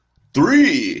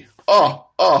Three. Ah,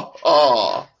 ah,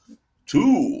 ah.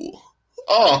 Two.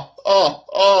 Ah, ah,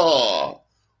 ah.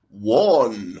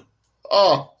 One.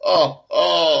 Ah, ah,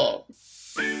 ah.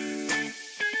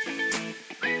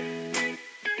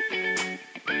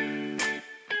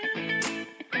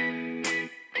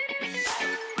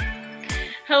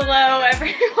 Hello,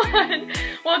 everyone.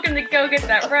 Welcome to Go Get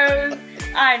That Rose.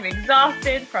 I'm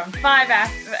exhausted from 5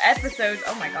 episodes.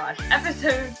 Oh my gosh.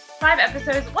 5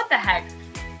 episodes. What the heck?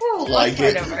 Woo, Like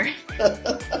let's start it.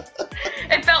 over.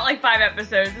 It felt like 5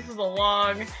 episodes. This was a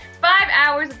long 5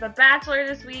 hours of The Bachelor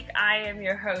this week. I am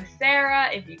your host,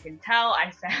 Sarah. If you can tell, I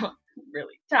sound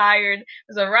really tired. It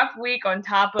was a rough week on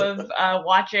top of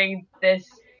watching this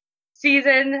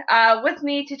season. With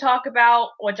me to talk about,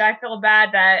 which I feel bad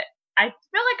that I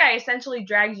feel like I essentially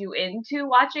dragged you into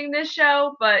watching this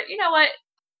show, but you know what?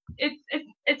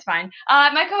 It's fine.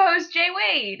 My co-host Jay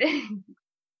Wade.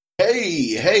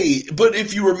 Hey, but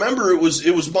if you remember, it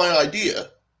was my idea.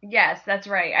 Yes, that's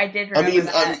right. I did I remember mean,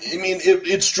 that.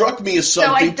 it struck me as So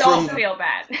I something don't from. feel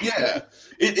bad. Yeah,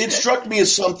 it struck me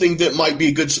as something that might be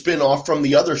a good spin-off from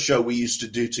the other show we used to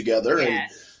do together, Yeah.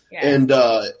 and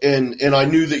I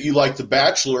knew that you liked The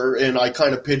Bachelor, and I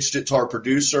kind of pitched it to our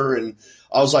producer, and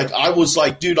I was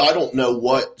like, dude, I don't know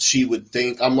what she would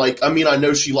think. I'm like, I mean, I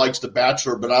know she likes The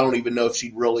Bachelor, but I don't even know if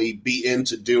she'd really be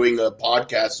into doing a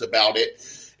podcast about it.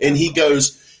 And he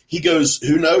goes,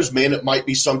 who knows, man? It might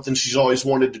be something she's always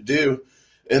wanted to do.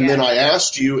 And then I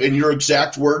asked you, and your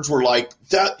exact words were like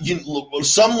that.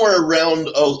 Somewhere around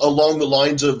along the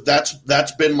lines of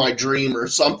that's been my dream or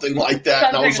something like that.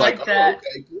 Something and I was like, that. oh,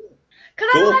 okay, cool. Because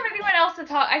I don't have anyone else to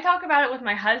talk. I talk about it with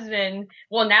my husband.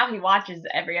 Well, now he watches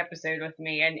every episode with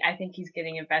me, and I think he's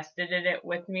getting invested in it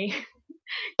with me.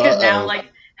 Because now, like,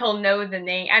 he'll know the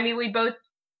name. I mean, we both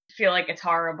feel like it's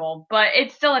horrible, but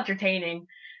it's still entertaining.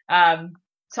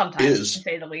 Sometimes, to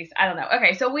say the least. I don't know.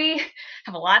 Okay, so we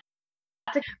have a lot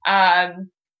to.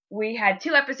 We had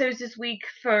 2 episodes this week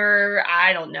for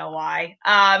I don't know why.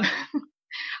 I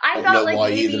thought like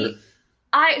maybe.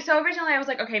 So originally I was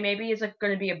like, okay, maybe it's like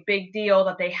going to be a big deal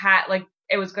that they had, like,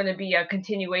 it was going to be a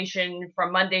continuation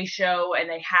from Monday's show and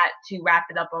they had to wrap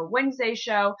it up on Wednesday's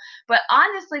show. But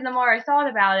honestly, the more I thought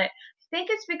about it, I think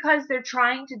it's because they're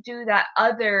trying to do that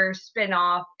other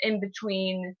spinoff in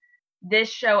between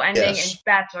this show ending and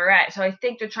Bachelorette. So I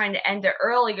think they're trying to end it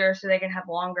earlier so they can have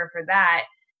longer for that.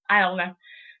 I don't know.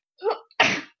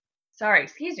 Sorry,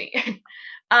 excuse me.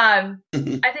 I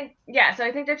think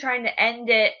they're trying to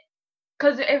end it.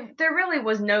 Because if there really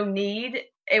was no need,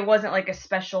 it wasn't like a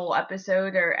special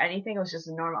episode or anything. It was just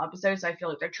a normal episode. So I feel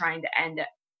like they're trying to end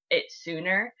it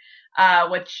sooner,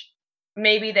 which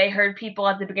maybe they heard people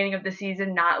at the beginning of the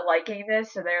season not liking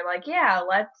this. So they're like, yeah,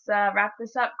 let's wrap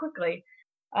this up quickly.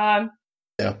 Yeah.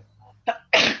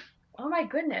 Oh, my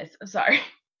goodness. I'm sorry.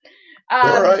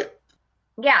 All right.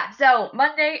 Yeah, so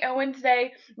Monday and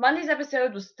Wednesday. Monday's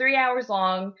episode was 3 hours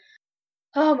long.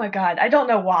 Oh, my God. I don't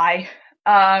know why.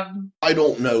 I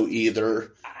don't know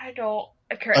either. I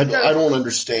don't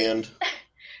understand.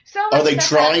 So are they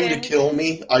trying to kill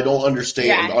me? I don't understand.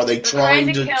 Yeah, are they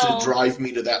trying to drive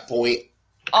me to that point?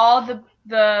 All the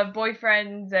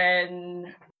boyfriends and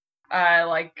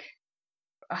like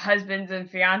husbands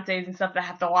and fiancés and stuff that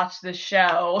have to watch this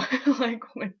show,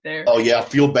 like with their. Oh yeah, I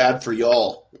feel bad for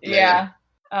y'all. Man. Yeah.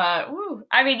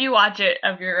 I mean, you watch it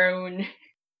of your own.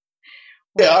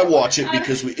 Yeah, I watch it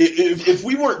because if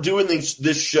we weren't doing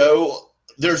this show,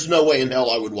 there's no way in hell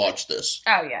I would watch this.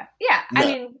 Oh yeah. No. I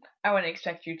mean, I wouldn't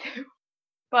expect you to,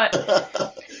 but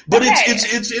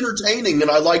it's entertaining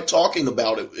and I like talking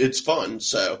about it. It's fun,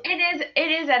 so it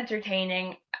is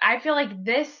entertaining. I feel like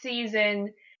this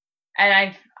season,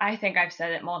 and I think I've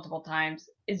said it multiple times,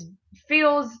 it's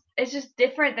just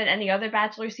different than any other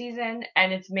Bachelor season,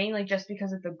 and it's mainly just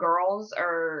because of the girls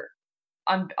are.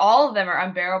 All of them are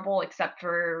unbearable except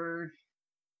for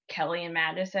Kelly and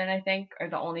Madison, I think, are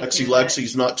the only two.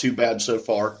 Lexi's not too bad so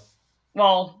far.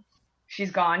 Well,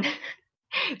 she's gone.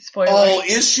 Spoiler. Oh,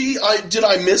 is she? Did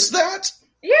I miss that?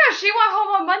 Yeah, she went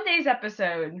home on Monday's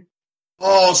episode.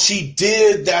 Oh, she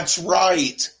did. That's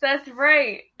right. That's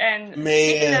right. And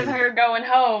speaking of her going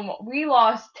home, we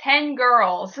lost 10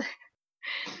 girls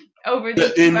over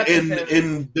these 2 episodes.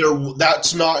 And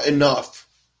that's not enough.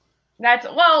 We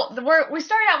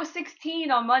started out with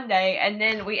 16 on Monday, and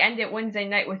then we ended Wednesday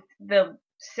night with the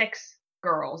 6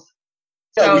 girls.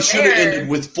 Yeah, so we should have ended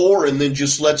with 4, and then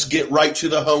just let's get right to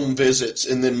the home visits,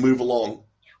 and then move along.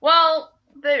 Well,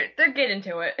 they're getting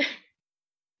to it.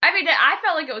 I mean, I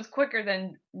felt like it was quicker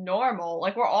than normal.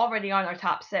 Like, we're already on our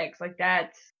top 6. Like,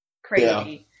 that's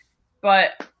crazy.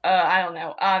 But I don't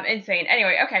know. Insane.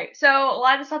 Anyway, okay. So a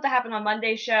lot of the stuff that happened on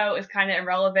Monday's show is kind of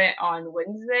irrelevant on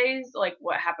Wednesdays, like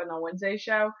what happened on Wednesday's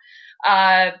show.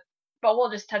 But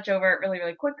we'll just touch over it really,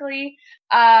 really quickly.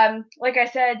 Like I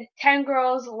said, 10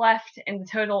 girls left in the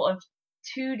total of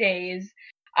 2 days.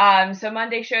 So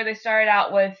Monday's show, they started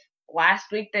out with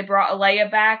last week they brought Alea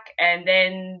back, and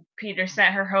then Peter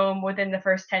sent her home within the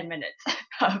first 10 minutes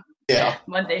of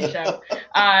Monday's show.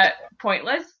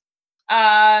 Pointless.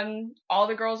 All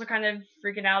the girls are kind of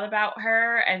freaking out about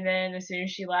her, and then as soon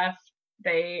as she left,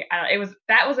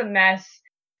 that was a mess.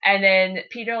 And then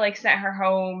Peter like sent her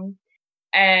home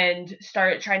and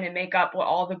started trying to make up with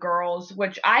all the girls,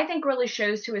 which I think really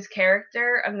shows to his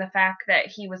character and the fact that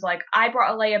he was like, I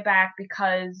brought Alea back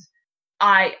because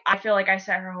I feel like I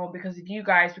sent her home because of you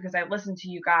guys, because I listened to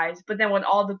you guys. But then when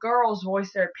all the girls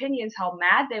voiced their opinions, how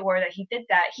mad they were that he did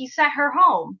that, he sent her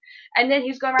home. And then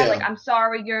he's going around like, I'm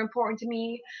sorry, you're important to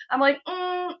me. I'm like,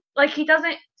 like he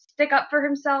doesn't stick up for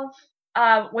himself,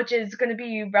 which is going to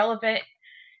be relevant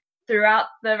throughout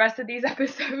the rest of these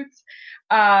episodes.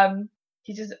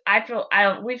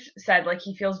 We've said like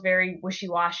he feels very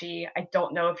wishy-washy. I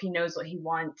don't know if he knows what he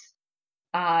wants.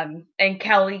 And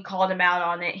Kelly called him out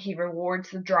on it. He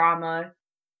rewards the drama,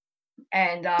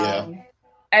 and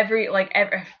every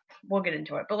we'll get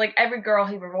into it, but like every girl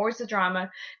he rewards the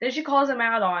drama. Then she calls him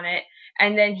out on it,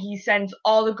 and then he sends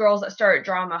all the girls that started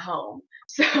drama home.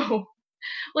 So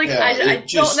like I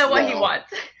don't know what he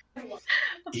wants.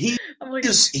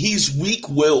 He's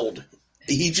weak-willed.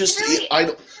 He just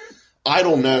really, I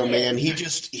don't know, man.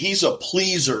 He's a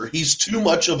pleaser. He's too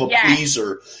much of a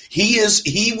pleaser.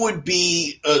 He would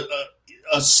be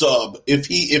a sub. If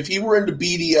he were into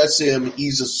BDSM,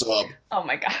 he's a sub. Oh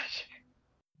my gosh.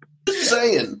 Just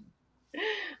saying.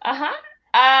 Yeah,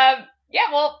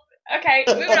 well, okay,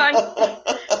 moving on.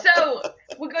 So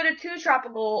we go to 2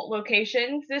 tropical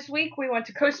locations this week. We went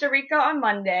to Costa Rica on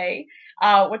Monday,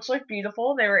 which looked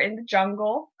beautiful. They were in the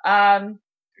jungle.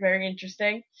 Very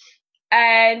interesting.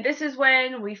 And this is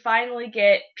when we finally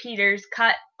get Peter's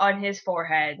cut on his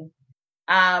forehead.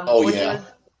 What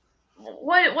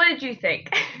did you think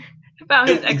about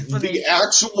his explanation? The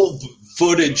actual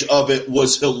footage of it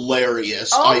was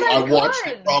hilarious. I watched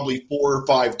it probably 4 or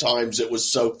 5 times. It was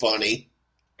so funny.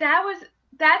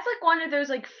 That's like one of those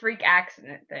like freak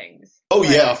accident things. Oh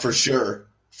yeah, for sure.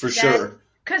 Sure.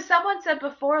 Because someone said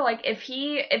before, like if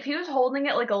he was holding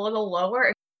it like a little lower,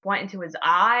 it went into his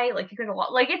eye, like he could have,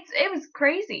 like it was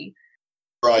crazy.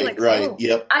 Right, like, right,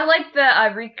 yep. I like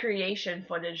the recreation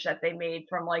footage that they made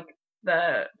from like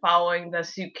the following the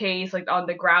suitcase, like on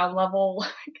the ground level.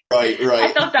 Right.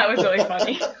 I thought that was really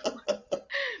funny.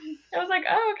 I was like,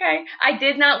 oh, okay. I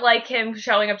did not like him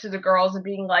showing up to the girls and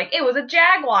being like, it was a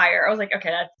jaguar. I was like,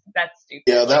 okay, that's stupid.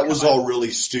 Yeah, that was all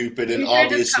really stupid and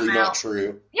obviously not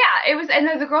true. Yeah, it was, and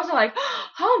then the girls are like,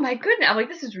 oh my goodness. I'm like,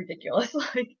 this is ridiculous.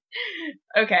 Like,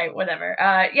 okay, whatever.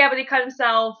 Yeah, but he cut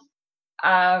himself.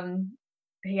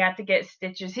 He had to get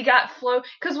stitches. He got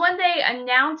because when they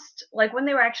announced, like when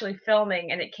they were actually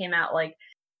filming and it came out, like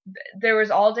there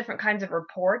was all different kinds of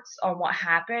reports on what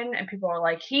happened, and people were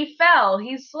like, he fell,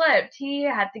 he slipped, he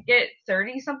had to get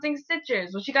 30 something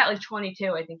stitches, which he got like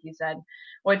 22, I think he said,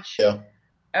 which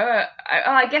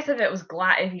I guess if it was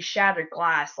glass, if he shattered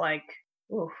glass, like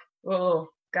oh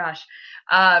gosh.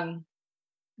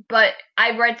 But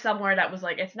I read somewhere that was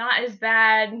like, it's not as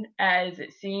bad as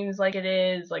it seems like it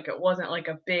is. Like it wasn't like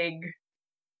a big,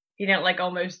 he didn't like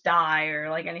almost die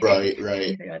or like anything,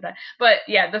 anything like that. But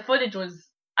yeah, the footage was,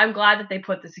 I'm glad that they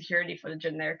put the security footage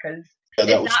in there because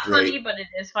it's not great. Funny, but it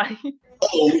is funny.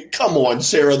 Oh, come on,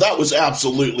 Sarah. That was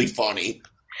absolutely funny.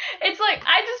 It's like,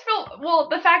 I just felt, well,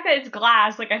 the fact that it's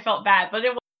glass, like I felt bad, but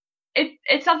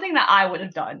it's something that I would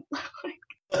have done.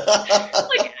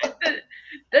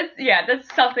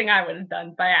 That's something I would have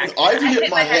done by accident. I've hit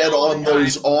my head on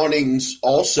those awnings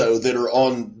also that are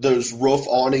on those roof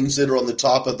awnings that are on the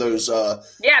top of those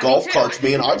golf carts,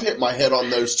 man. I've hit my head on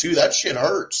those too. That shit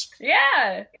hurts.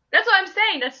 Yeah. That's what I'm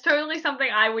saying. That's totally something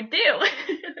I would do.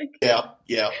 Yeah.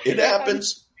 It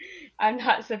happens. I'm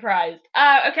not surprised.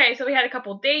 Okay, so we had a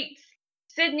couple dates.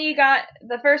 Sydney got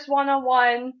the first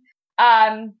one-on-one.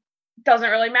 Doesn't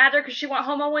really matter because she went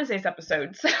home on Wednesday's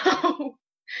episode. So,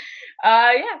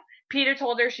 Peter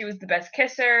told her she was the best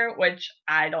kisser, which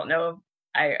I don't know.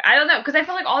 I don't know, because I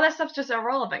feel like all that stuff's just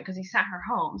irrelevant because he sent her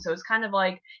home. So it's kind of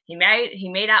like he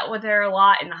made out with her a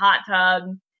lot in the hot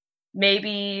tub.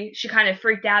 Maybe she kind of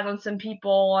freaked out on some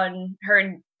people, and her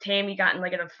and Tammy got in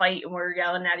like in a fight and were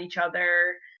yelling at each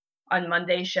other on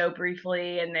Monday's show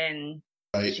briefly, and then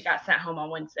she got sent home on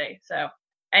Wednesday. So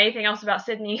anything else about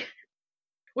Sydney?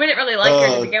 We didn't really like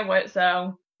her to begin with,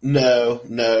 so.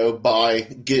 No, bye.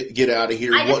 Get out of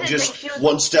here.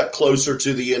 One step closer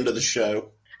to the end of the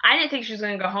show. I didn't think she was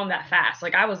going to go home that fast.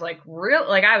 Like, I was like,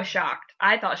 I was shocked.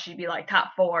 I thought she'd be like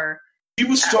top 4. She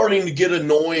was starting to get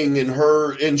annoying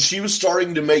and she was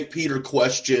starting to make Peter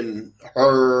question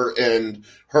her and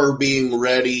her being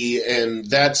ready.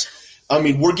 And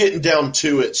we're getting down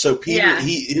to it. So Peter,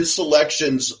 his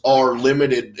selections are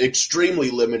limited, extremely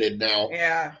limited now.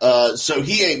 Yeah. So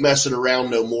he ain't messing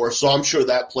around no more. So I'm sure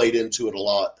that played into it a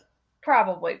lot.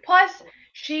 Probably. Plus,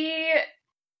 she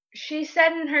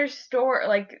said in her story,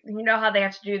 like, you know how they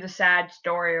have to do the sad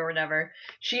story or whatever.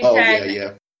 She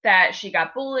said that she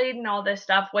got bullied and all this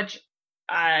stuff, which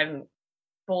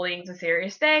bullying's a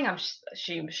serious thing. I'm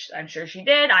sure she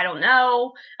did. I don't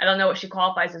know what she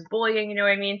qualifies as bullying, you know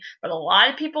what I mean? But a lot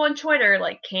of people on Twitter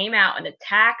like came out and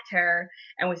attacked her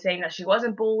and was saying that she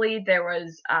wasn't bullied. There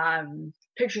was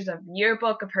pictures of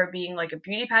yearbook of her being like a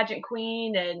beauty pageant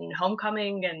queen and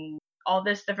homecoming and all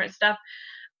this different stuff.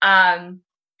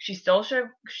 She still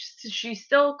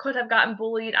could have gotten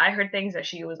bullied. I heard things that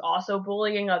she was also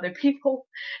bullying other people.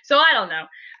 So I don't know.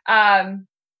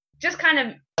 Just kind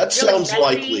of. That sounds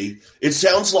likely. It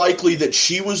sounds likely that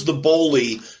she was the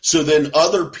bully, so then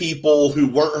other people who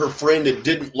weren't her friend and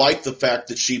didn't like the fact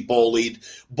that she bullied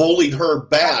her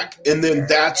back, and then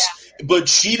but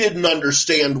she didn't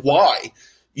understand why.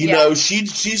 You know,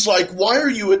 she's like, "Why are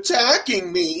you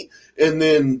attacking me?" And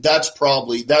then that's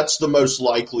the most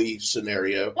likely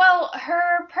scenario. Well,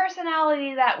 her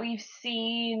personality that we've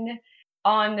seen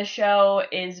on the show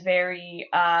is very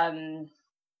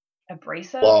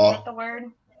abrasive. Is that the word?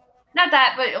 Not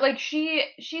that, but like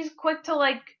she's quick to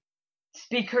like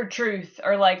speak her truth,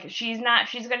 or like she's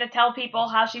gonna tell people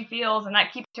how she feels and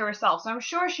not keep it to herself. So I'm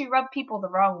sure she rubbed people the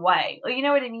wrong way. Like, you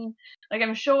know what I mean? Like,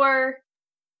 I'm sure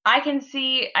I can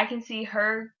see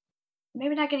her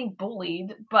maybe not getting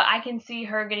bullied, but I can see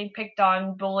her getting picked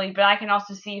on, bullied, but I can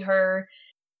also see her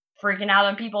freaking out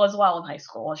on people as well in high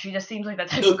school. She just seems like that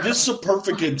type of girl. This is a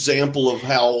perfect example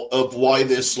of why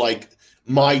this, like,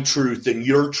 my truth and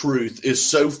your truth is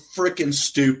so freaking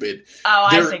stupid. Oh,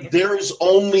 I think there is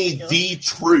only the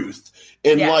truth.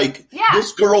 And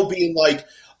this girl being like,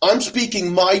 I'm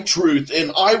speaking my truth,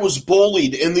 and I was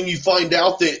bullied, and then you find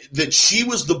out that she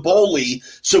was the bully,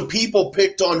 so people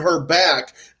picked on her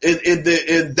back,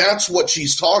 and that's what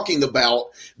she's talking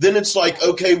about. Then it's like,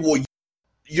 okay, well,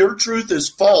 your truth is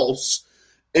false,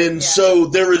 and so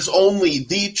there is only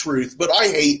the truth. But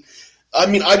I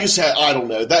don't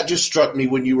know. That just struck me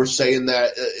when you were saying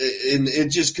that, and it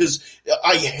just, because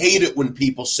I hate it when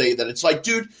people say that. It's like,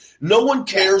 dude, no one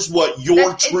cares what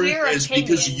your truth is,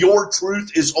 because your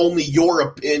truth is only your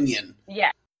opinion.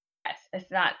 Yes, it's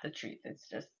not the truth. It's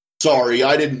just. Sorry,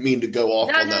 I didn't mean to go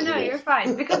off on that. No, you're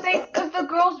fine. Because the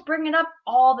girls bring it up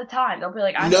all the time. They'll be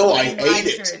like, I hate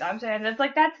it. Truth. I'm saying, it's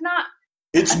like, that's not.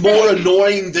 It's more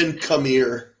annoying than come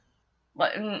here.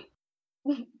 What?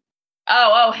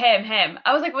 Oh, him.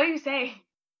 I was like, what are you saying?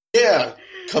 Yeah,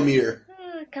 come here.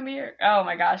 Come here. Oh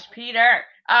my gosh, Peter.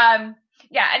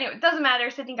 Yeah, anyway, it doesn't matter.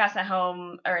 Sydney got sent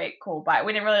home. All right, cool. But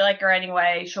we didn't really like her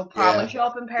anyway. She'll probably show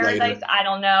up in Paradise. Later. I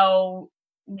don't know.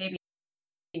 Maybe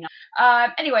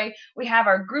not. Anyway, we have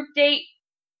our group date,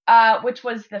 which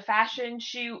was the fashion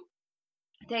shoot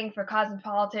thing for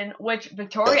Cosmopolitan, which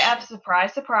Victoria F,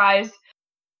 surprise,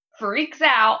 freaks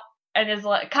out. And is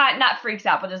like, not freaks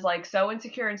out, but is like so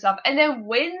insecure and stuff, and then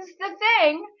wins the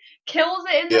thing, kills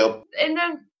it in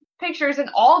the pictures, and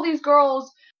all these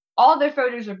girls, all their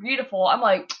photos are beautiful. I'm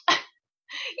like,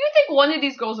 you think one of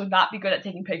these girls would not be good at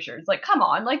taking pictures? Like, come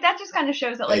on, like that just kind of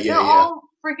shows that like they're all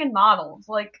freaking models.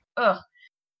 Like, ugh,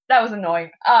 that was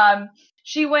annoying.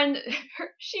 She wins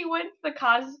the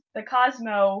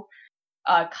Cosmo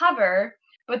cover.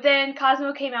 But then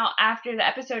Cosmo came out after the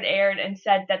episode aired and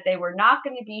said that they were not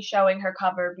going to be showing her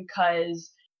cover because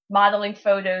modeling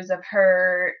photos of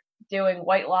her doing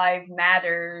White Lives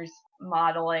Matters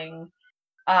modeling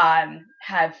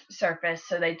have surfaced,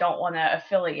 so they don't want to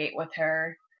affiliate with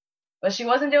her. But she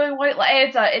wasn't doing White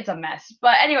Lives. It's a mess.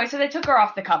 But anyway, so they took her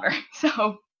off the cover.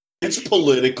 So it's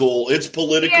political. It's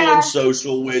political and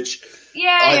social, which.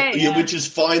 Which is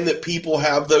fine that people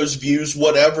have those views,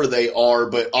 whatever they are,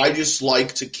 but I just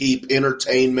like to keep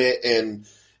entertainment and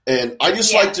I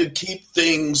just like to keep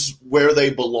things where they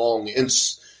belong. And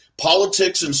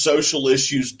politics and social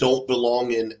issues don't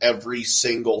belong in every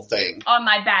single thing. On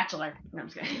my Bachelor. No, I'm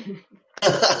just kidding.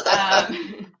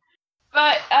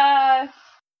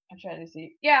 I'm trying to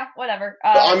see. Yeah, whatever.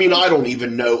 I don't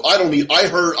even know.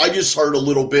 I just heard a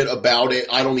little bit about it.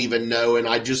 I don't even know, and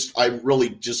I really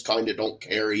just kind of don't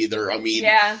care either.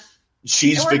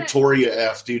 She's Victoria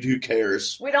F, dude. Who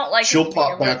cares? We don't like. She'll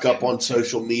pop back up on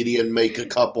social media and make a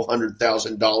couple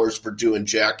 $100,000 for doing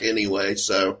Jack anyway.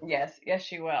 So yes,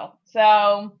 she will.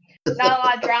 So not a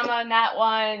lot of drama in that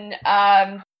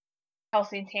one.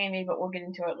 Kelsey and Tammy, but we'll get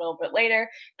into it a little bit later.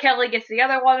 Kelly gets the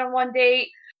other one-on-one date.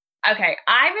 Okay,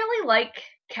 I really like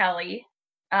Kelly.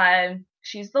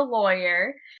 She's the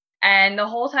lawyer, and the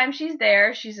whole time she's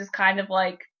there, she's just kind of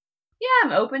like, yeah,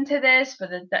 I'm open to this, but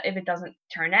if it doesn't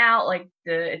turn out, like,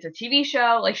 it's a TV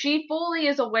show. Like, she fully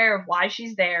is aware of why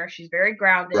she's there. She's very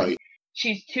grounded. Right.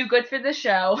 She's too good for the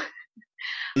show.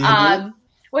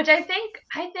 Which I think,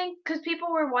 because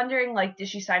people were wondering, like, did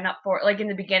she sign up for it? Like, in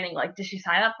the beginning, like, did she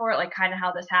sign up for it? Like, kind of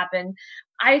how this happened.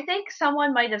 I think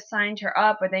someone might have signed her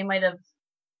up, or they might have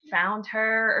found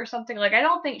her or something. Like, I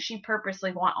don't think she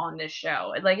purposely went on this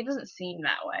show. Like, it doesn't seem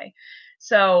that way.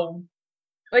 So,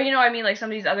 but you know what I mean? Like, some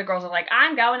of these other girls are like,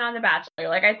 I'm going on The Bachelor.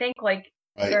 Like, I think, like,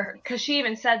 because she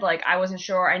even said, like, I wasn't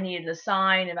sure I needed to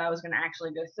sign if I was going to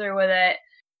actually go through with it.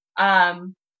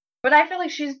 But I feel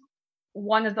like she's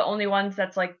one of the only ones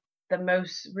that's, like, the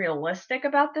most realistic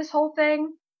about this whole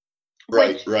thing.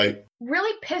 Right.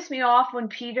 Really pissed me off when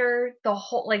Peter,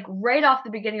 right off the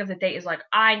beginning of the date, is like,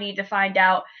 I need to find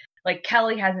out, like,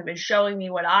 Kelly hasn't been showing me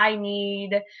what I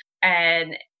need,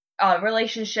 and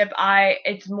relationship,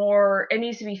 it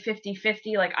needs to be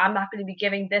 50-50, like, I'm not going to be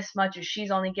giving this much if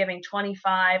she's only giving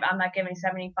 25, I'm not giving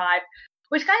 75,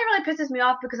 which kind of really pisses me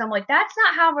off, because I'm like, that's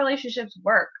not how relationships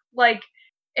work. Like,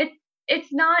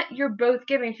 it's not you're both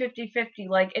giving 50-50.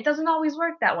 Like, it doesn't always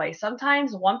work that way.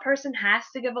 Sometimes one person has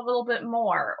to give a little bit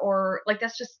more, or, like,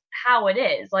 that's just how it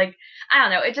is. Like, I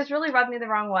don't know. It just really rubbed me the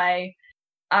wrong way.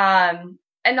 And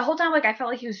the whole time, like, I felt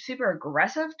like he was super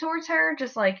aggressive towards her,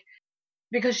 just, like,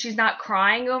 because she's not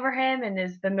crying over him and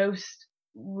is the most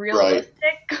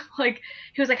realistic. Right. Like,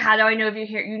 he was like, how do I know if you're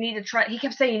here? You need to trust. He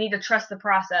kept saying you need to trust the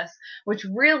process, which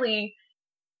really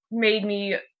made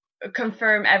me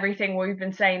confirm everything we've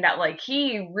been saying, that, like,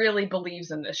 he really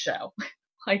believes in this show.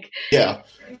 Like, yeah,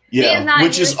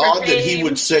 which is odd that he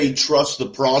would say trust the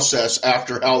process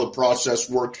after how the process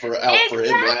worked for him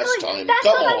last time. That's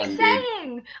what I'm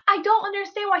saying. Dude. I don't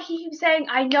understand why he keeps saying,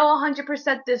 I know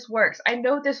 100% this works. I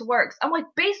know this works. I'm like,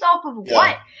 based off of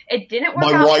what? It didn't work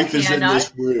out. My wife is in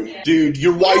this room. Dude,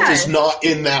 your wife is not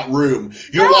in that room.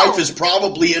 Your wife is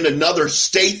probably in another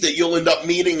state that you'll end up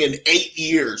meeting in 8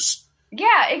 years.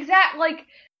 Yeah, exactly. Like,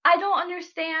 I don't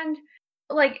understand.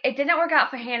 Like, it didn't work out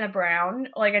for Hannah Brown.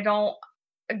 Like, I don't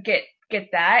get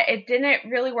that. It didn't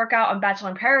really work out on Bachelor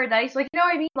in Paradise. Like, you know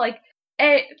what I mean? Like,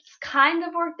 it's kind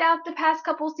of worked out the past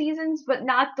couple seasons, but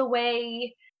not the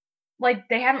way, like,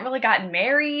 they haven't really gotten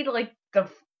married, like, the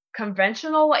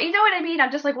conventional way. You know what I mean?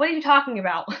 I'm just like, what are you talking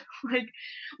about? Like,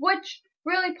 which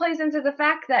really plays into the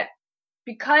fact that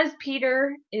because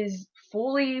Peter is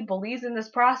fully believes in this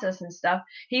process and stuff,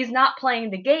 he's not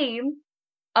playing the game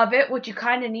of it, which you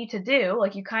kind of need to do.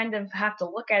 Like, you kind of have to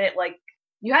look at it like,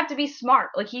 you have to be smart.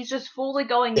 Like, he's just fully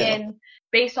going in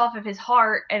based off of his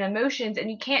heart and emotions, and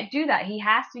you can't do that. He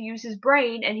has to use his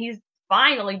brain, and he's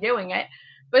finally doing it.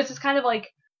 But it's just kind of like,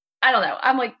 I don't know.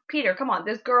 I'm like, Peter, come on.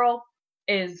 This girl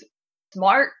is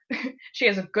smart. She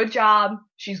has a good job.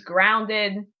 She's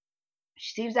grounded.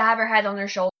 She seems to have her head on her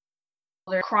shoulder.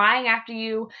 They're crying after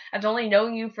you. I've only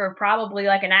known you for probably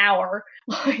like an hour.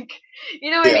 Like, you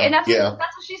know what I mean? And that's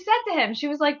what she said to him. She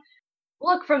was like,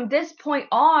 look, from this point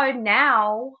on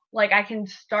now, like, I can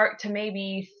start to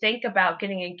maybe think about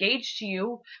getting engaged to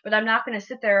you, but I'm not going to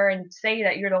sit there and say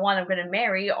that you're the one I'm going to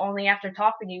marry only after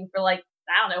talking to you for, like,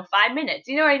 I don't know, 5 minutes.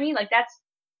 You know what I mean? Like, that's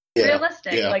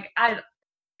realistic. Yeah. Like,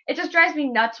 it just drives me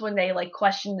nuts when they, like,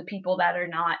 question the people that are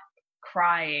not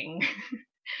crying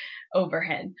over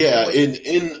him. Yeah,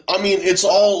 and I mean, it's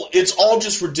all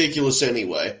just ridiculous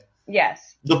anyway.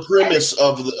 Yes. The premise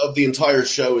of the entire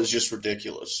show is just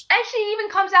ridiculous. And she even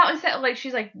comes out and said, like,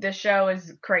 she's like, this show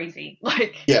is crazy.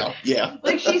 Like, yeah.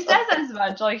 Like, she says as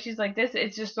much. Like, she's like,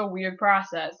 it's just a weird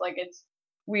process. Like, it's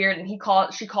weird. And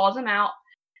she calls him out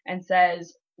and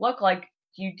says, look, like,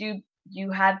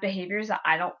 you have behaviors that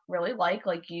I don't really like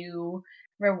you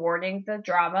rewarding the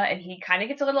drama. And he kind of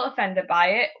gets a little offended by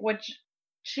it, which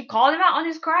she called him out on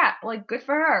his crap. Like, good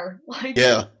for her. Like,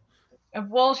 yeah.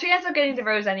 Well, she ends up getting the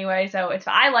rose anyway, so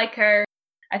I like her.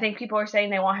 I think people are saying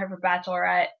they want her for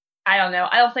Bachelorette. I don't know.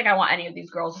 I don't think I want any of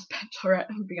these girls as Bachelorette,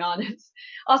 to be honest.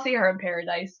 I'll see her in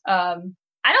Paradise. I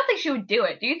don't think she would do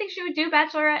it. Do you think she would do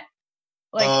Bachelorette?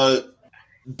 Like,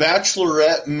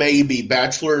 Bachelorette, maybe.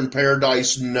 Bachelor in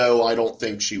Paradise, no, I don't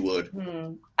think she would.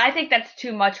 I think that's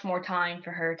too much more time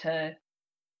for her to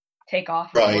take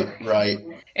off. Right.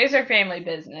 It's her family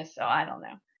business, so I don't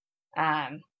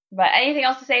know. But anything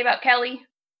else to say about Kelly?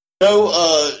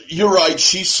 No, you're right.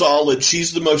 She's solid.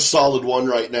 She's the most solid one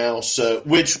right now. So,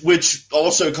 which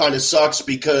also kind of sucks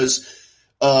because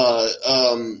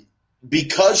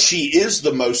she is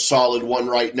the most solid one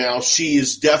right now. She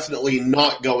is definitely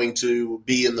not going to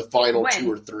be in the final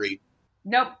 2 or 3.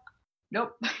 Nope.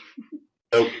 Nope.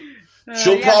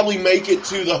 She'll probably make it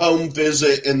to the home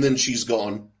visit and then she's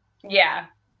gone. Yeah.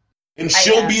 And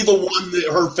she'll be the one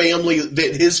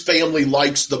that his family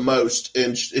likes the most,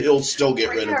 and he'll still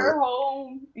get rid of her.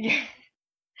 Home. Yeah.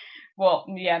 Well,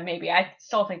 yeah, maybe. I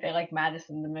still think they like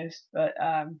Madison the most, but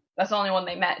that's the only one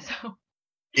they met, so.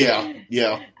 Yeah.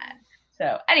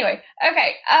 So, anyway,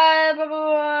 okay. And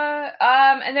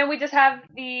then we just have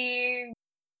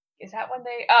is that when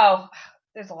they,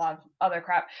 there's a lot of other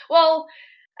crap. Well,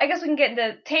 I guess we can get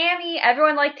into Tammy.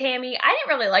 Everyone liked Tammy. I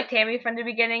didn't really like Tammy from the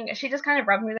beginning. She just kind of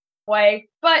rubbed me the way.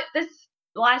 But this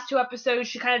last 2 episodes,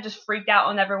 she kind of just freaked out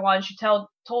on everyone. She told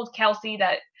Kelsey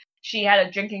that she had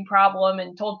a drinking problem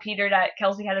and told Peter that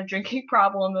Kelsey had a drinking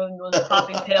problem and was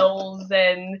popping pills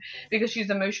and because she's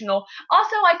emotional.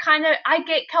 Also, I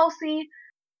get Kelsey.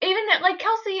 Even like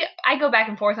Kelsey, I go back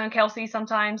and forth on Kelsey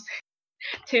sometimes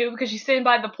too because she's sitting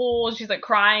by the pool and she's like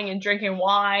crying and drinking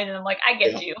wine and I'm like, I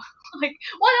get you. Like,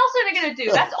 what else are they gonna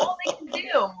do? That's all they can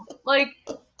do. Like,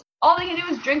 all they can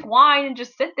do is drink wine and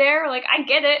just sit there. Like, I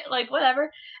get it. Like,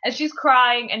 whatever. And she's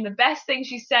crying. And the best thing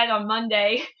she said on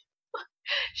Monday,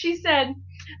 she said,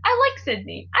 I like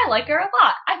Sydney. I like her a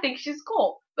lot. I think she's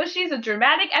cool. But she's a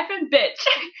dramatic effing bitch.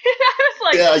 I was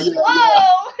like,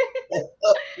 whoa.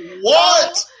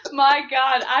 What? Oh, my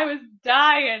God. I was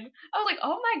dying. I was like,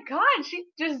 oh, my God. She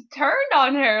just turned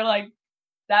on her. Like,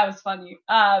 that was funny.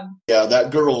 Yeah,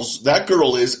 that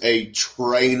girl is a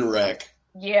train wreck.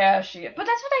 Yeah, she is. But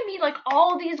that's what I mean. Like,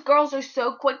 all these girls are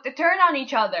so quick to turn on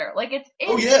each other. Like, it's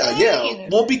insane. Yeah.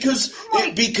 Well,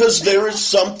 because there is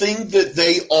something that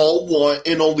they all want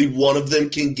and only one of them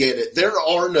can get it. There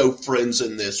are no friends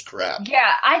in this crap.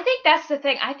 Yeah, I think that's the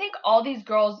thing. I think all these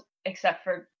girls, except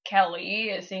for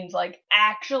Kelly, it seems like,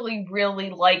 actually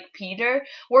really like Peter.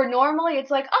 Where normally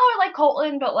it's like, oh, I like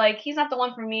Colton, but, like, he's not the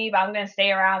one for me, but I'm going to stay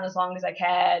around as long as I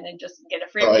can and just get a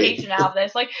free vacation out of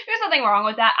this. Like, there's nothing wrong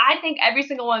with that. I think every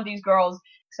single one of these girls,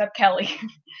 except Kelly,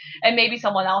 and maybe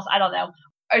someone else, I don't know,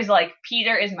 is like,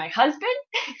 Peter is my husband.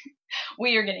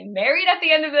 We are getting married at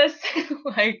the end of this.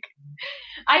 Like,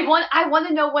 I want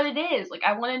to know what it is. Like,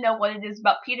 I want to know what it is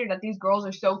about Peter that these girls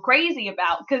are so crazy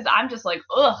about. Because I'm just like,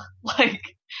 ugh. Like,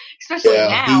 especially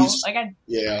now. Like,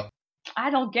 I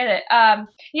don't get it.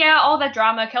 All that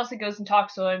drama. Kelsey goes and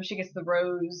talks to him. She gets the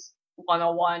rose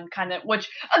 101 kind of, which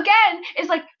again is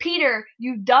like, Peter,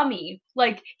 you dummy.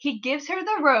 Like, he gives her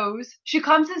the rose. She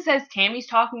comes and says, Tammy's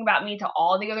talking about me to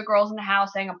all the other girls in the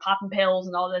house, saying I'm popping pills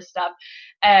and all this stuff.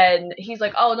 And he's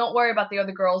like, oh, don't worry about the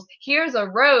other girls. Here's a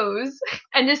rose.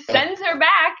 And just sends her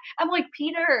back. I'm like,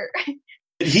 Peter.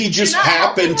 He just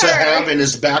happened to have in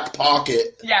his back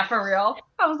pocket. Yeah, for real.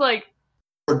 I was like,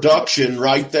 production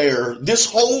right there. This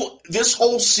whole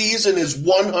season is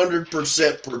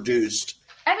 100% produced.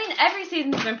 I mean, every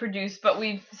season's been produced, but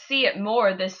we see it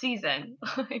more this season.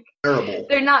 Like, terrible.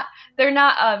 They're not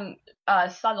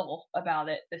subtle about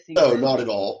it this season. No, not at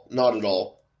all. Not at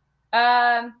all.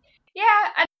 Then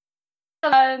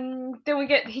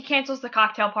he cancels the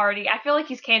cocktail party. I feel like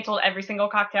he's canceled every single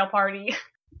cocktail party.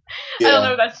 Yeah. I don't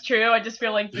know if that's true. I just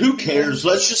feel like... Who cares?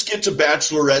 Let's just get to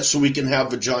Bachelorette so we can have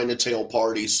vagina tail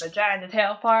parties. Vagina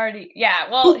tail party.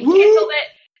 Yeah, well, he canceled it.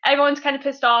 Everyone's kind of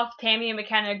pissed off. Tammy and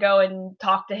McKenna go and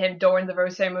talk to him during the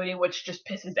rose ceremony, which just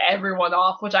pisses everyone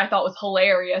off, which I thought was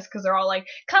hilarious because they're all like,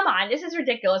 come on, this is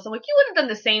ridiculous. I'm like, you would have done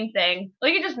the same thing.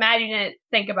 Like, you're just mad you didn't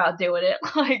think about doing it.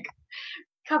 Like,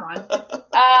 come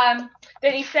on.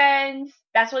 Then he sends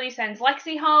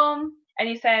Lexi home, and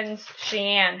he sends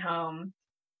Cheyenne home.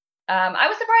 I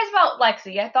was surprised about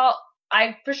Lexi.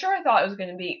 I for sure thought it was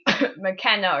going to be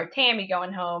McKenna or Tammy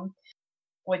going home,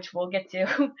 which we'll get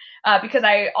to, because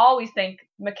I always think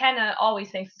McKenna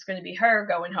always thinks it's going to be her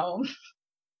going home,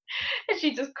 and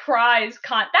she just cries.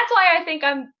 That's why I think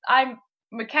I'm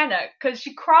McKenna, because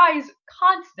she cries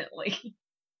constantly.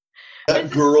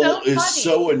 That girl is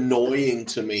so annoying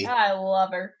to me. I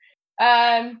love her.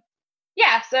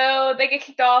 Yeah, so they get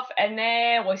kicked off, and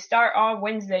then we start on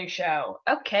Wednesday show.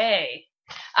 Okay.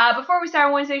 Before we start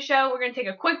on Wednesday show, we're going to take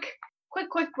a quick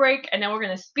break, and then we're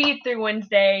going to speed through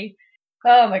Wednesday.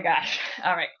 Oh my gosh.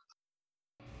 All right.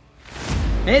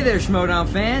 Hey there, Schmodown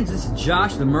fans. This is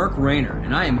Josh the Merc Rainer,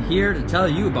 and I am here to tell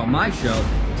you about my show,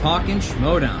 Talkin'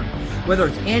 Schmodown. Whether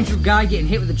it's Andrew Guy getting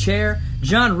hit with a chair,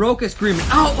 John Roca screaming,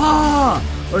 outlaw!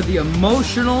 or the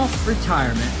emotional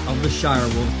retirement of the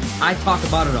Shirewolves, I talk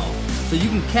about it all. So you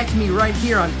can catch me right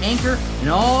here on Anchor and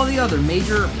all the other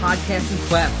major podcasting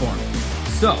platforms.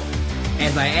 So,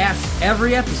 as I ask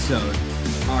every episode,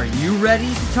 are you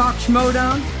ready to talk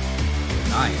Schmoedown?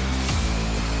 I am.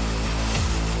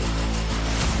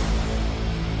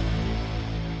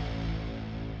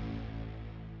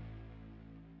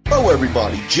 Hello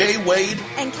everybody, Jay Wade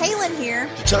and Kaylin here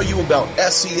to tell you about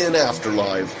SEN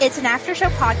Afterlive. It's an after-show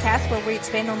podcast where we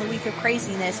expand on the week of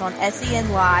craziness on SEN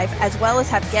Live, as well as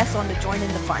have guests on to join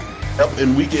in the fun. Yep,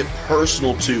 and we get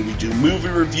personal too. We do movie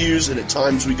reviews, and at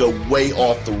times we go way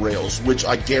off the rails, which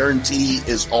I guarantee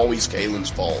is always Kaylin's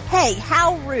fault. Hey,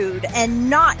 how rude and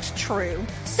not true.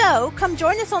 So, come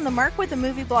join us on the Merc with the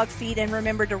Movie Blog feed, and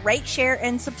remember to rate, share,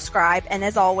 and subscribe, and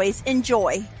as always,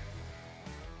 enjoy.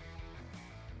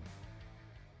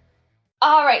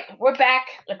 All right, we're back.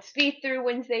 Let's speed through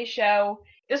Wednesday's show.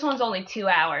 This one's only 2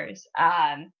 hours.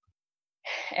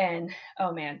 And,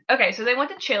 oh man. Okay, so they went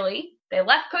to Chile. They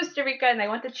left Costa Rica and they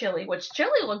went to Chile, which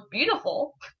Chile looked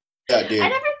beautiful. Yeah, it did. I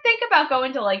never think about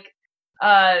going to, like,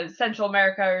 Central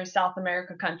America or South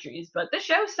America countries, but this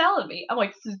show's selling me. I'm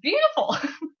like, this is beautiful.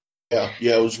 Yeah,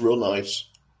 it was real nice.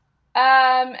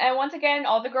 And once again,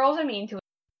 all the girls are mean to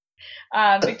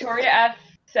it. Victoria F.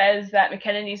 says that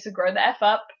McKenna needs to grow the F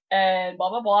up. And blah,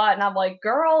 blah, blah. And I'm like,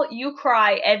 girl, you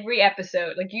cry every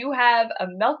episode. Like, you have a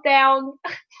meltdown,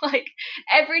 like,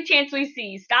 every chance we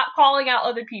see. Stop calling out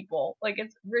other people. Like,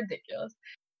 it's ridiculous.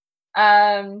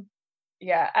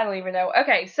 Yeah, I don't even know.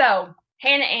 Okay, so,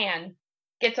 Hannah Ann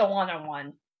gets a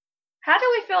one-on-one. How do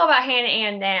we feel about Hannah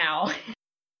Ann now?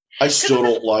 I still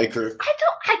don't like her.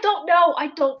 I don't know.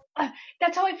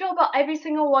 That's how I feel about every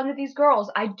single one of these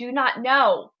girls. I do not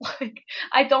know. Like,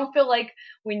 I don't feel like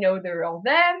we know the real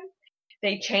them.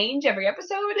 They change every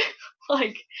episode.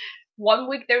 Like, one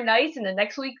week they're nice and the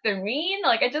next week they're mean.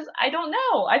 Like, I don't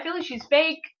know. I feel like she's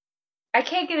fake. I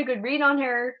can't get a good read on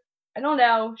her. I don't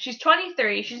know. She's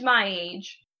 23. She's my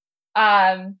age.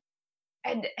 And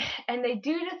they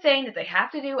do the thing that they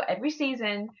have to do every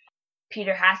season.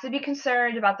 Peter has to be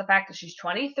concerned about the fact that she's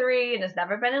 23 and has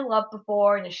never been in love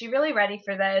before, and is she really ready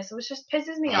for this? Which just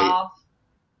pisses me off.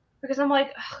 Because I'm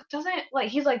like,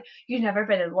 he's like, you've never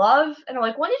been in love? And I'm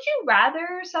like, wouldn't you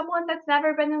rather someone that's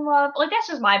never been in love? Like, that's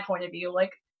just my point of view.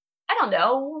 Like, I don't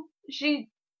know. She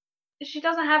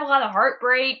doesn't have a lot of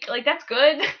heartbreak. Like, that's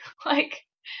good. Like,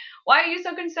 why are you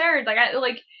so concerned?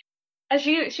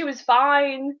 She was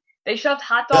fine. They shoved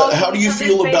hot dogs. How do you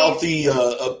feel about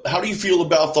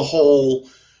the whole,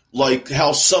 like,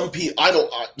 how some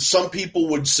people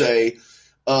would say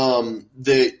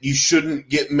that you shouldn't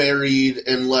get married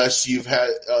unless you've had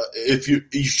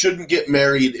you shouldn't get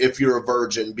married if you're a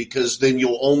virgin, because then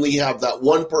you'll only have that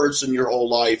one person your whole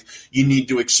life. You need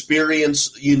to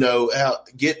experience,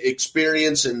 get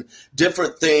experience in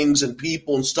different things and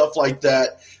people and stuff like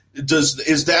that.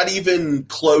 Is that even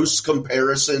close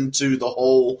comparison to the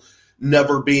whole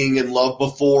never being in love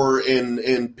before,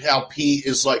 and how Pete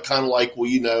is like kind of like,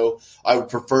 well, I would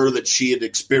prefer that she had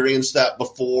experienced that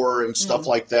before and stuff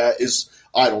like that?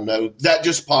 I don't know. That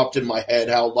just popped in my head,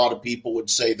 how a lot of people would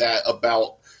say that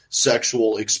about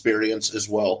sexual experience as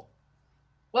well.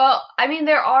 Well, I mean,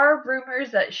 there are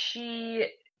rumors that she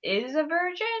is a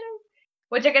virgin,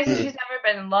 which I guess she's never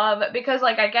been in love, because,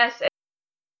 like, I guess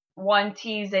one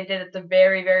tease they did at the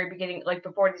very, very beginning, like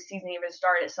before the season even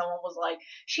started, someone was like,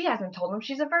 she hasn't told them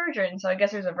she's a virgin, so I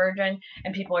guess there's a virgin,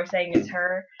 and people are saying it's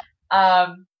her.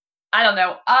 I don't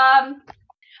know.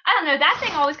 That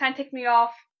thing always kind of ticked me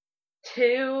off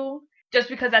too, just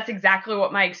because that's exactly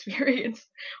what my experience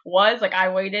was. Like, I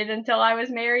waited until I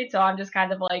was married, so I'm just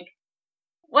kind of like,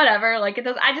 whatever. Like, it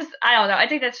does. I don't know. I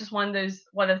think that's just one of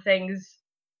the things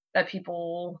that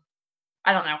people,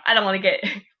 I don't know. I don't want to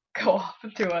go off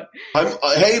into it.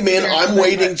 I'm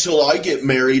waiting till I get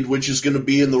married, which is going to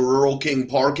be in the Rural King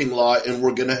parking lot, and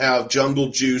we're going to have jungle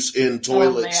juice in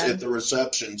toilets at the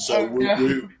reception. So No,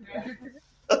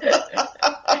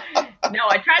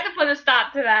 I tried to put a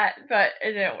stop to that, but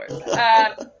it didn't work.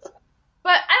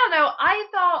 But I don't know. I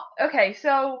thought, okay,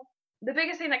 so the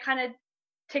biggest thing that kind of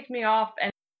ticked me off,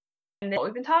 and what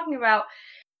we've been talking about,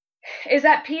 is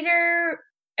that Peter,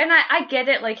 and I get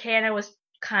it, like, Hannah was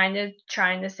kind of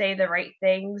trying to say the right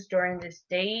things during this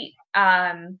date,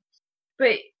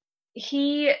 but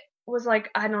he was like,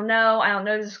 I don't know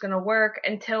this is gonna work,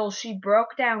 until she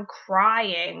broke down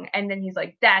crying, and then he's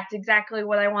like, that's exactly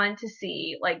what I wanted to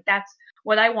see, like, that's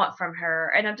what I want from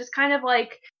her. And I'm just kind of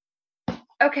like,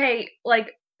 okay,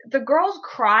 like, the girl's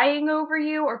crying over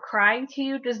you or crying to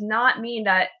you does not mean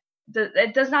that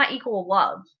it does not equal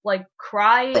love. Like,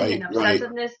 crying and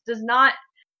obsessiveness does not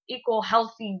equal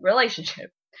healthy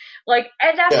relationship. Like,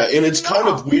 and that's and it's kind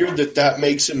of weird that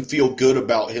makes him feel good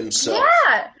about himself.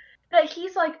 Yeah, that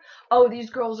he's like, oh, these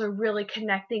girls are really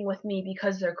connecting with me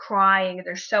because they're crying and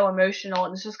they're so emotional,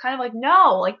 and it's just kind of like,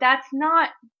 no, like that's not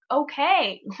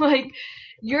okay. Like,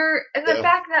 the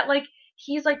fact that like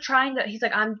he's like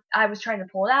I was trying to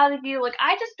pull it out of you. Like,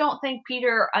 I just don't think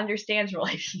Peter understands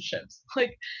relationships.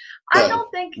 Like, I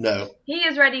don't think he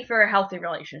is ready for a healthy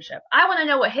relationship. I want to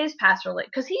know what his past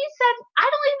because he said, I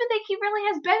don't even think he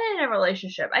really has been in a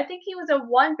relationship. I think he was in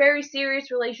one very serious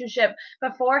relationship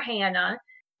before Hannah.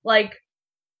 Like,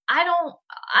 I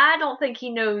don't think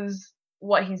he knows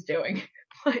what he's doing.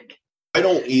 Like, I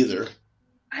don't either.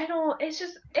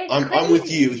 I'm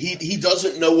with you. He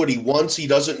doesn't know what he wants. He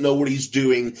doesn't know what he's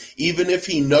doing. Even if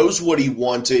he knows what he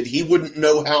wanted, he wouldn't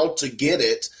know how to get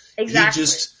it. Exactly.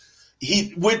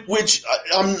 Which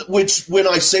when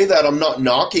I say that, I'm not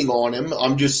knocking on him.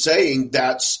 I'm just saying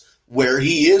that's where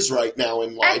he is right now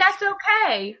in life. And that's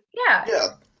okay. Yeah. Yeah.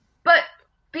 But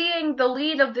being the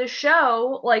lead of this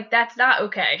show, like, that's not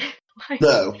okay. Like,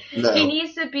 no. He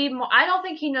needs to be more. I don't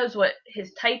think he knows what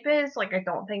his type is. Like, I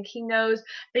don't think he knows.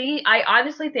 But I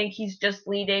honestly think he's just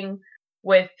leading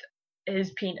with his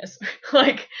penis.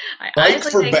 Like, Mike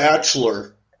for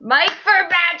Bachelor. Mike for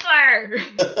Bachelor.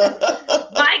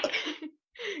 Mike.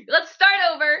 Let's start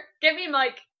over. Give me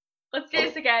Mike. Let's do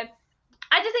this again.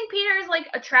 I just think Peter is like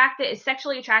is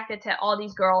sexually attracted to all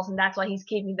these girls, and that's why he's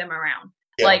keeping them around.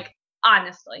 Yeah. Like,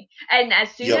 honestly. And as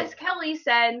soon as Kelly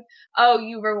said, oh,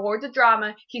 you reward the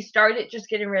drama, he started just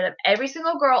getting rid of every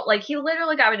single girl. Like, he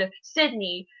literally got rid of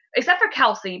Sydney, except for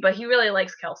Kelsey, but he really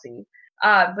likes Kelsey.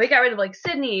 But he got rid of, like,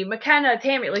 Sydney, McKenna,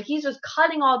 Tammy. Like, he's just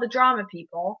cutting all the drama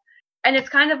people. And it's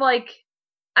kind of like,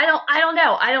 I don't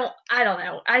know. I don't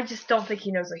know. I just don't think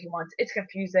he knows what he wants. It's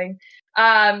confusing.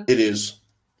 It is.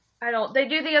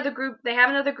 They have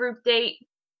another group date.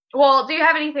 Well, do you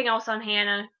have anything else on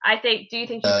Hannah? Do you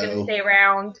think she's going to stay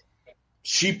around?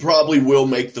 She probably will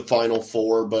make the final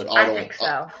four, but I don't think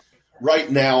so. Right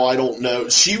now, I don't know.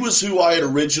 She was who I had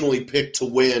originally picked to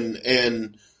win,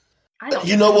 and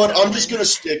you know what? I'm just going to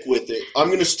stick with it. I'm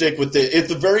going to stick with it. At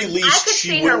the very least,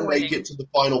 she will make it to the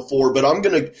final four, but I'm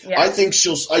going to. Yeah. I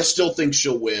still think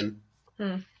she'll win.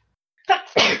 I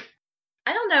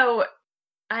don't know.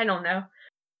 I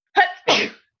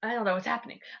don't know what's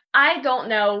happening. I don't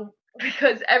know,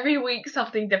 because every week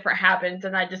something different happens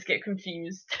and I just get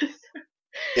confused.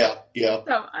 Yeah.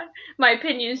 So my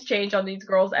opinions change on these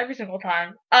girls every single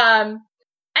time.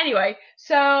 Anyway,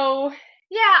 so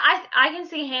yeah, I can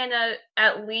see Hannah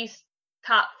at least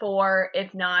top 4,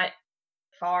 if not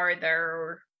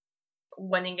farther,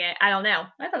 winning it. I don't know.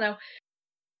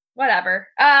 Whatever.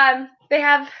 They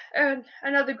have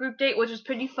another group date, which was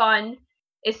pretty fun.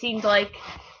 It seemed like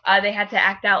they had to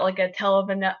act out like a I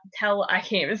can't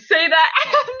even say that.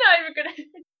 I'm not even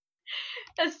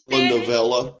gonna.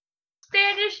 Novella.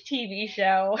 Spanish TV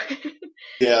show.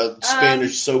 Yeah,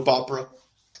 Spanish soap opera.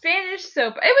 Spanish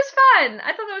soap. It was fun.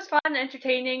 I thought it was fun and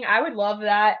entertaining. I would love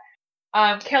that.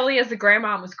 Kelly as the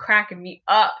grandma was cracking me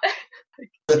up.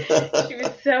 She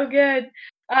was so good.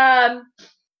 Yeah,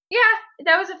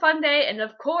 that was a fun day. And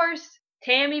of course,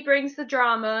 Tammy brings the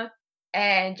drama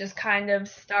and just kind of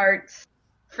starts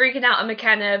freaking out on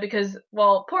McKenna because,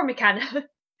 well, poor McKenna.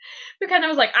 McKenna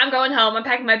was like, I'm going home. I'm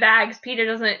packing my bags. Peter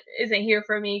isn't here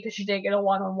for me because she didn't get a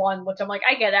one-on-one, which I'm like,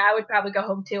 I get it. I would probably go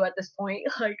home too at this point.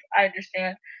 Like, I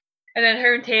understand. And then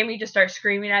her and Tammy just start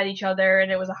screaming at each other,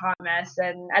 and it was a hot mess.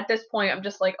 And at this point, I'm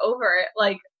just like over it.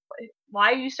 Like,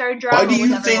 why are you starting drama?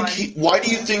 Why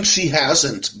do you think she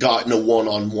hasn't gotten a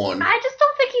one-on-one? I just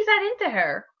don't think he's that into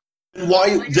her.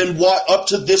 Why up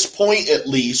to this point at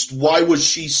least, why was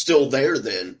she still there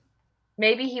then?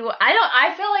 Maybe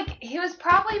I feel like he was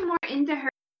probably more into her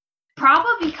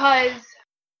probably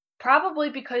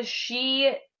because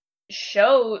she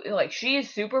showed, like, she is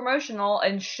super emotional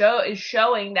and is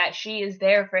showing that she is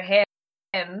there for him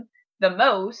the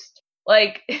most.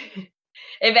 Like, if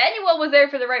anyone was there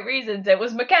for the right reasons, it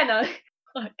was McKenna.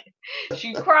 Like,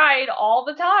 she cried all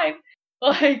the time.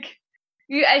 Like,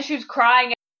 and she was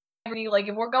crying. Like,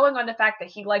 if we're going on the fact that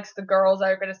he likes the girls that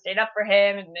are going to stand up for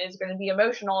him and is going to be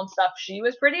emotional and stuff, she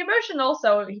was pretty emotional,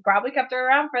 so he probably kept her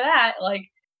around for that.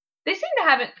 Like, they seem to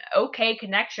have an okay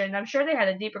connection. I'm sure they had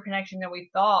a deeper connection than we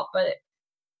thought, but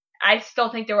I still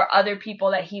think there were other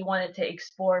people that he wanted to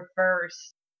explore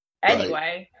first.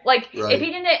 Anyway, right. If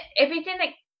he didn't,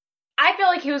 I feel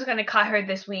like he was going to cut her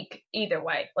this week either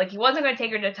way. Like, he wasn't going to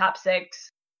take her to top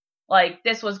 6. Like,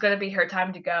 this was going to be her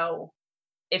time to go.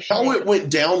 How it went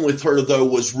down with her, though,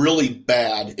 was really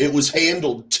bad. It was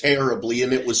handled terribly,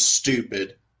 and it was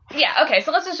stupid. Yeah, okay,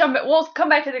 so let's just jump in. We'll come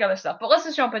back to the other stuff, but let's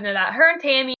just jump into that. Her and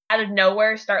Tammy out of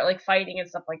nowhere start like fighting and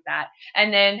stuff like that.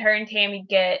 And then her and Tammy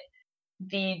get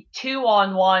the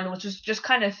 2-on-1, which was just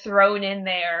kind of thrown in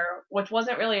there, which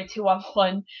wasn't really a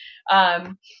 2-on-1.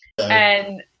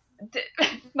 And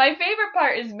my favorite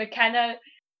part is McKenna.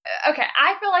 Okay,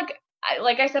 I feel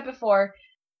like I said before,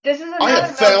 this is another I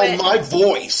have found my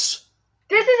voice.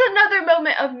 This is another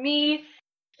moment of me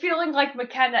feeling like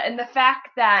McKenna, and the fact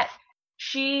that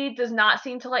she does not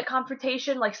seem to like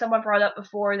confrontation. Like someone brought up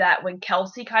before, that when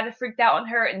Kelsey kind of freaked out on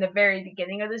her in the very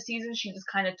beginning of the season, she just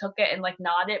kind of took it and like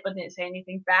nodded but didn't say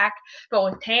anything back. But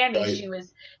with Tammy, right, she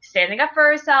was standing up for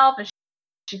herself, and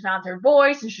she found her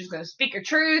voice, and she was going to speak her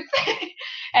truth.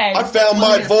 And I found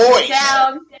my voice.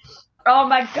 Down. Oh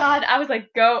my God. I was like,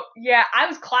 go. Yeah, I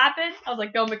was clapping. I was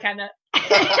like, go McKenna.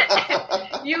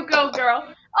 You go, girl.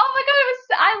 Oh my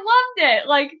God, I loved it.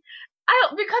 Like,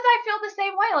 because I feel the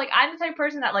same way. Like, I'm the type of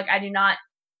person that, like, I do not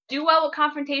do well with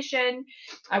confrontation.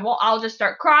 I'll just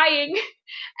start crying.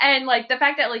 And, like, the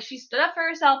fact that, like, she stood up for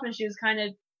herself and she was kind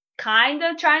of trying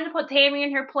to put Tammy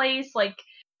in her place. Like,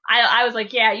 I was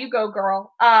like, yeah, you go,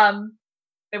 girl.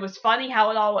 It was funny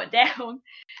how it all went down.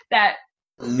 That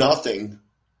nothing.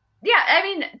 Yeah, I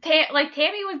mean,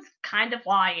 Tammy was kind of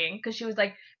lying, because she was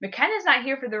like, McKenna's not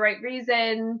here for the right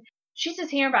reason. She's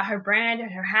just here about her brand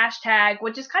and her hashtag,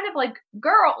 which is kind of like,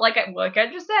 girl, like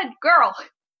I just said, girl,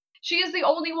 she is the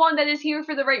only one that is here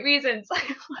for the right reasons.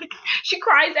 Like, she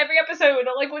cries every episode.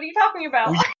 I'm like, what are you talking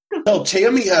about? No,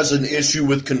 Tammy has an issue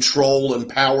with control and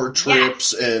power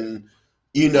trips, yes, and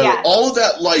all of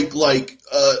that,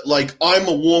 like I'm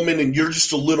a woman and you're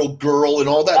just a little girl, and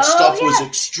all that stuff was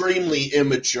extremely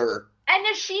immature. And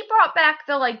then she brought back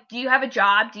the, like, do you have a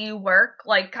job? Do you work?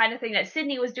 Like, kind of thing that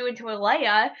Sydney was doing to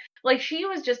Alea. Like, she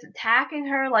was just attacking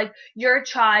her, like, you're a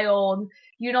child.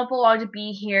 You don't belong to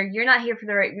be here. You're not here for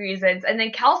the right reasons. And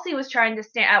then Kelsey was trying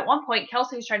to at one point,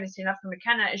 Kelsey was trying to stand up for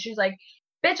McKenna, and she was like,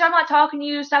 bitch, I'm not talking to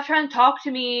you. Stop trying to talk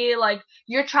to me. Like,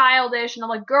 you're childish. And I'm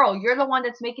like, girl, you're the one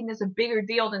that's making this a bigger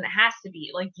deal than it has to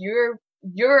be. Like,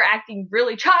 you're acting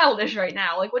really childish right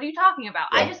now. Like, what are you talking about?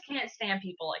 Yeah. I just can't stand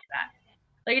people like that.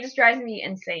 Like, it just drives me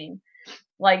insane.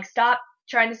 Like, stop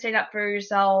trying to stand up for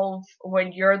yourself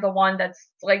when you're the one that's,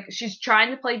 like, she's trying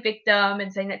to play victim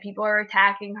and saying that people are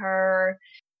attacking her.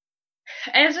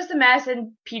 And it's just a mess,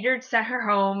 and Peter sent her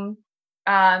home,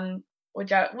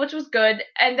 which was good,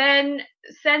 and then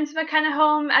sends McKenna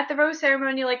home at the rose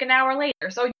ceremony like an hour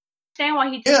later. So you understand why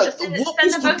he just didn't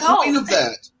send them both home. What was the point of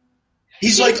that?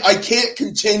 He's like, I can't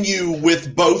continue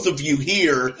with both of you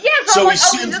here. Yeah, so he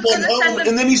sends one home,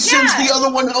 and then he sends the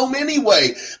other one home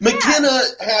anyway. McKenna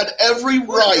had every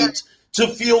right to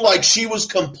feel like she was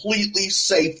completely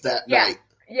safe that night.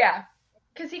 Yeah.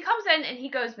 Because he comes in and he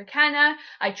goes, McKenna,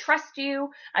 I trust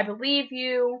you. I believe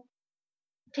you.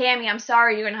 Tammy, I'm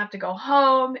sorry, you're going to have to go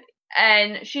home.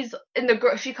 And she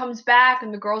comes back,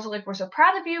 and the girls are like, we're so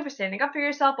proud of you for standing up for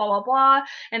yourself, blah, blah, blah.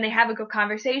 And they have a good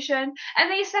conversation. And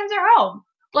then he sends her home.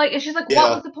 Like, and she's like,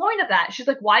 what was the point of that? She's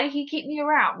like, why did he keep me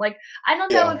around? Like, I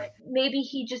don't know if maybe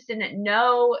he just didn't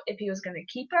know if he was going to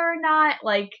keep her or not.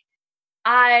 Like,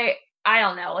 I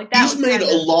don't know. Like, that He's made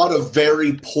a lot of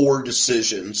very poor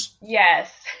decisions.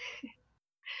 Yes.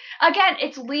 Again,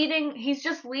 he's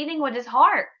just leading with his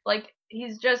heart. Like,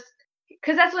 he's just,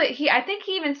 because that's what I think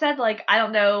he even said, like, I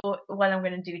don't know what I'm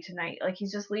going to do tonight. Like,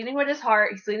 he's just leading with his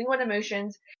heart. He's leading with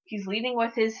emotions. He's leading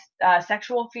with his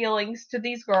sexual feelings to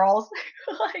these girls.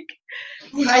 Like,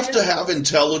 you have to have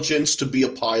intelligence to be a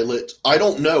pilot. I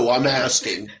don't know. I'm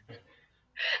asking.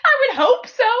 I would hope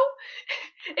so.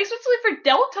 Especially for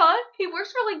Delta. He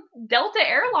works for, like, Delta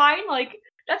Airline. Like,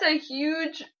 that's a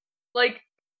huge, like,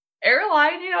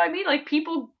 airline, you know what I mean? Like,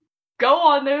 people go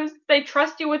on those, they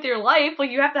trust you with your life.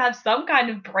 Like, you have to have some kind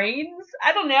of brains.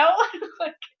 I don't know.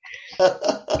 Like,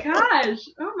 gosh.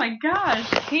 Oh my gosh.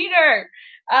 Peter.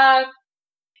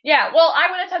 Yeah, well, I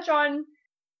want to touch on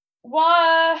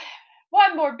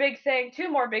one more big thing,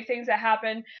 two more big things that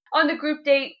happened on the group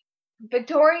date.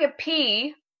 Victoria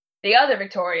P, the other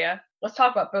Victoria, let's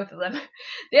talk about both of them.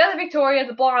 The other Victoria,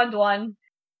 the blonde one,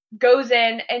 goes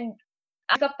in and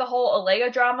up the whole Alea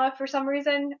drama for some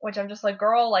reason, which I'm just like,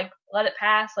 girl, like, let it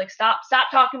pass. Like, stop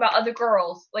talking about other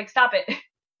girls. Like, stop it.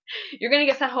 You're gonna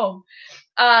get sent home.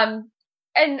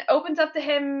 And opens up to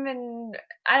him, and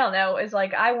I don't know, is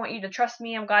like, I want you to trust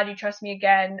me. I'm glad you trust me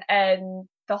again. And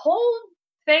the whole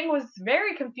thing was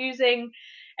very confusing.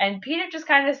 And Peter just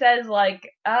kind of says, like,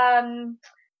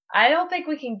 I don't think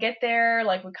we can get there.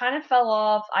 Like, we kind of fell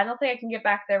off. I don't think I can get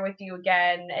back there with you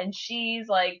again. And she's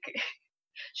like,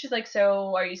 she's like,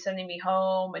 so are you sending me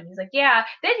home? And he's like, yeah.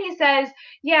 Then he says,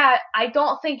 yeah, I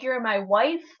don't think you're my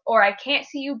wife, or I can't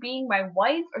see you being my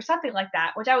wife, or something like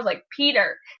that, which I was like,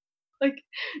 Peter, like,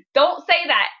 don't say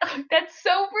that. That's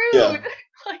so rude. Yeah.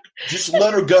 Like, just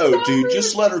let her go, so dude. rude.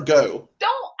 Just let her go.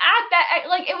 Don't add that.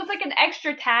 Like, it was like an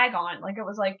extra tag on. Like, it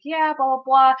was like, yeah, blah, blah,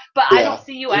 blah, but I don't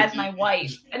see you as my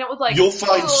wife. And it was like, you'll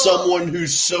find someone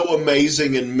who's so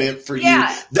amazing and meant for you.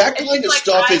 That kind of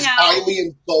stuff is highly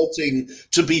insulting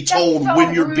to be told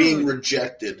when you're being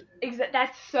rejected.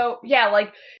 That's so,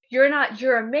 like,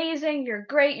 you're amazing, you're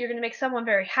great, you're gonna make someone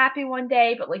very happy one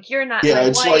day, but like, you're not my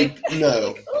it's wife. like,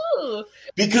 no.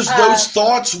 Because those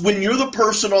thoughts, when you're the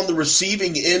person on the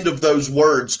receiving end of those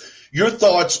words, your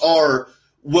thoughts are,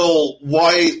 well,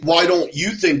 why don't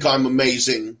you think I'm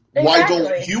amazing? Exactly. Why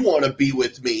don't you want to be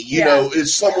with me? You know, if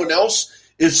someone else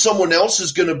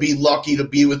is going to be lucky to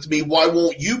be with me, why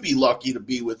won't you be lucky to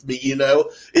be with me? You know,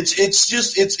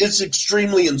 it's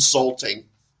extremely insulting.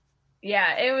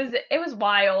 Yeah, it was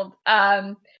wild.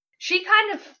 She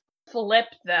kind of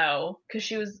flipped though, because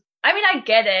she was, I mean, I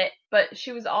get it, but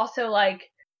she was also like,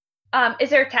 is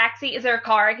there a taxi? Is there a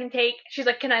car I can take? She's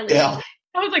like, can I leave? Yeah.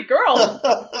 I was like, girl,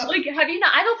 like, have you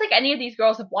not? I don't think any of these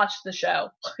girls have watched the show.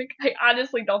 Like, I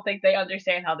honestly don't think they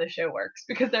understand how this show works,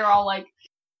 because they're all like,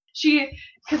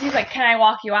 because he's like, can I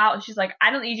walk you out? And she's like, I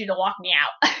don't need you to walk me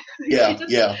out.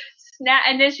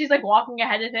 And then she's like walking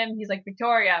ahead of him. He's like,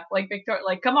 Victoria, like,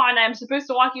 come on, I'm supposed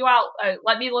to walk you out.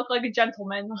 Let me look like a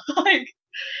gentleman. Like,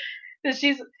 and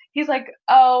he's like,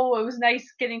 oh, it was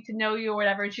nice getting to know you or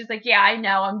whatever. And she's like, yeah, I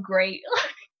know, I'm great.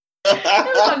 It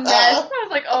was a mess. I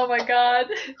was like, oh my god,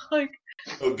 like,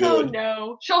 oh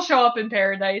no, she'll show up in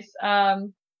paradise. But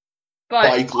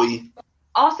likely.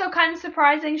 Also kind of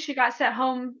surprising she got sent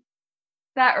home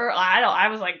that early. I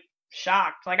was like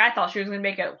shocked. Like, I thought she was gonna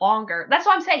make it longer. That's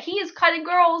what I'm saying. He is cutting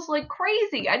girls like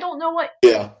crazy. I don't know what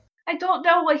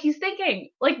he's thinking.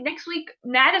 Like, next week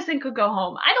Madison could go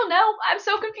home. I don't know. I'm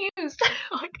so confused.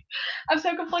 Like, I'm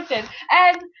so conflicted.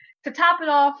 And to top it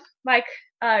off, my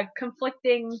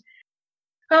conflicting.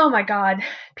 Oh my god,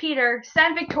 Peter,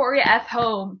 send Victoria F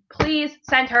home. Please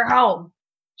send her home.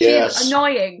 She's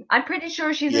annoying. I'm pretty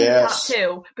sure she's in the top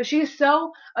 2, but she's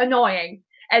so annoying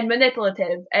and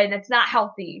manipulative, and it's not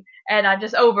healthy, and I'm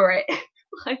just over it.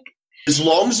 Like, as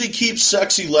long as he keeps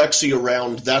Sexy Lexi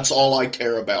around, that's all I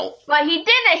care about. But he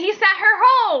didn't. He sent her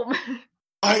home.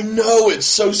 I know, it's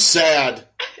so sad.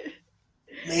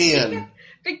 Man.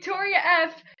 Victoria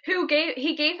F,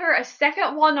 he gave her a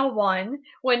second 101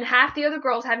 when half the other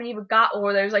girls haven't even got,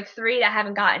 or there's like 3 that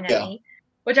haven't gotten any,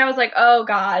 which I was like, oh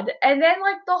god. And then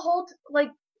like the whole, like,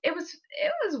 it was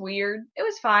weird. It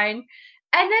was fine.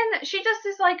 And then she just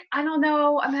is like, I don't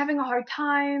know, I'm having a hard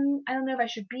time. I don't know if I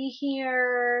should be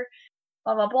here,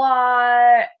 blah, blah,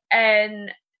 blah.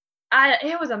 And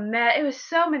it was a mess. It was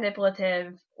so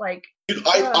manipulative. Like, dude,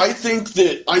 I think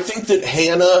that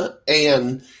Hannah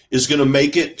Ann is going to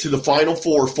make it to the Final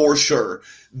Four for sure.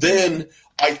 Then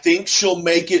I think she'll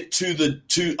make it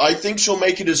I think she'll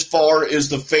make it as far as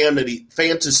the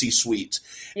fantasy suite.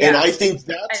 Yeah. And I think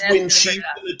that's when she's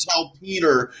going to tell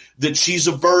Peter that she's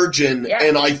a virgin,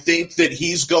 and I think that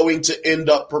he's going to end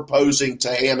up proposing to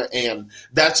Hannah Ann.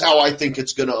 That's how I think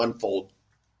it's going to unfold.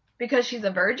 Because she's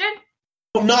a virgin?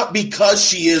 Well, not because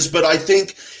she is, but I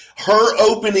think her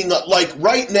opening up, like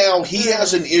right now, he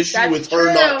has an issue with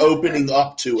her not opening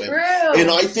up to him.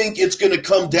 And I think it's going to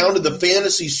come down to the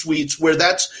fantasy suites where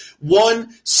that's one,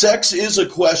 sex is a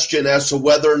question as to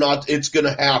whether or not it's going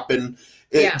to happen.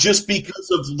 Just because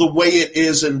of the way it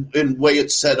is and way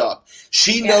it's set up.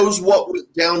 She knows what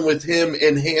went down with him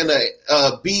and Hannah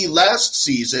B last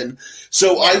season.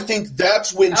 So I think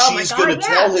that's when she's going to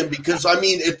tell him, because, I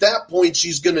mean, at that point,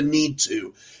 she's going to need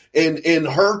to. And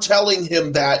her telling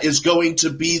him that is going to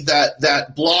be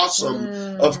that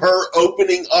blossom of her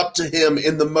opening up to him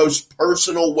in the most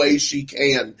personal way she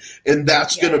can. And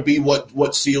that's going to be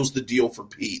what seals the deal for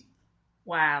Pete.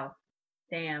 Wow.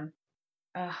 Damn.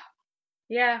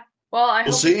 Yeah. Well, I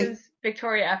hope it's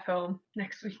Victoria F home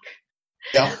next week.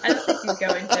 Yeah. I don't think he's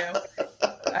going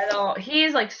to.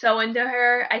 He's like so into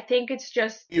her. I think it's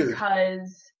just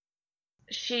because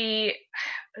she's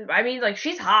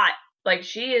hot. Like,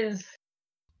 she is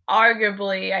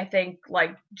arguably, I think,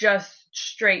 like, just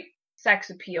straight sex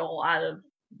appeal out of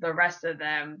the rest of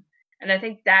them. And I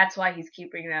think that's why he's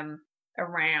keeping them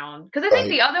around. Because I think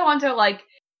the other ones are like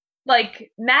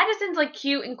Madison's like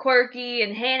cute and quirky,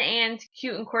 and Hannah Ann's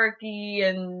cute and quirky,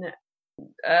 and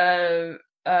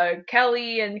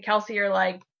Kelly and Kelsey are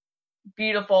like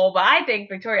beautiful. But I think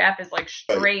Victoria F is like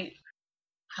straight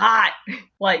hot.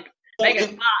 Like,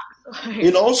 Megan Fox.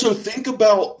 And also think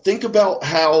about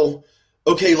how,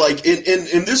 okay, like,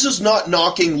 and this is not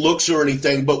knocking looks or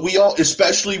anything, but we all,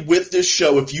 especially with this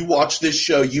show, if you watch this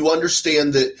show, you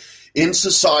understand that in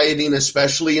society and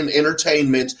especially in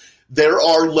entertainment, there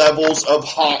are levels of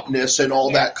hotness and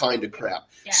all that kind of crap.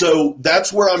 Yeah. So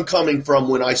that's where I'm coming from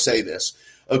when I say this.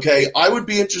 Okay, I would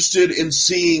be interested in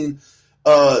seeing,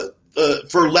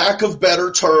 for lack of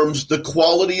better terms, the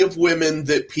quality of women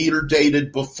that Peter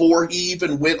dated before he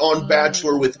even went on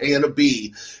Bachelor with Hannah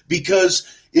B. Because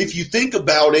if you think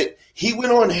about it, he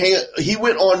went on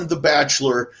The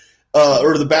Bachelor,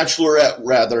 or The Bachelorette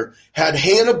rather, had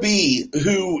Hannah B,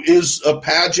 who is a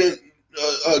pageant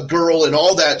girl and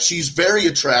all that. She's very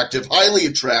attractive, highly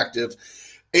attractive,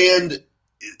 and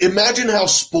imagine how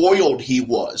spoiled he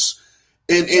was.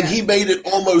 And he made it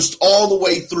almost all the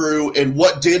way through. And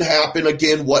what did happen,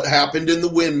 again, what happened in the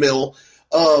windmill,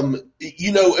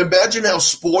 imagine how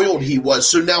spoiled he was.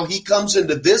 So now he comes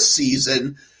into this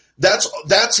season.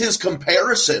 That's his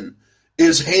comparison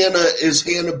is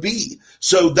Hannah B.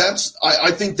 So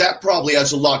I think that probably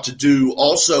has a lot to do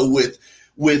also with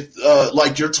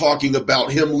like you're talking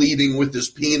about him leading with his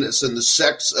penis and the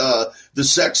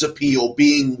sex appeal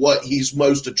being what he's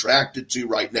most attracted to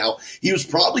right now. He was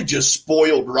probably just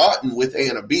spoiled rotten with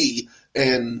Hannah B,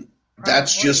 and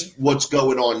that's just what's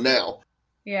going on now.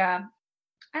 Yeah.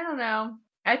 I don't know.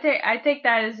 I think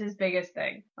that is his biggest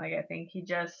thing. Like, I think he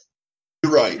just...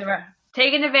 You're right.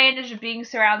 Taking advantage of being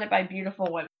surrounded by beautiful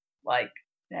women. Like,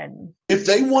 then... If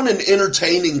they want an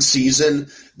entertaining season,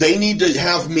 they need to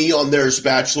have me on there as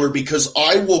Bachelor, because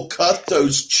I will cut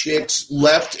those chicks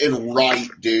left and right,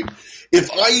 dude.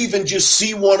 If I even just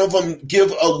see one of them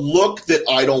give a look that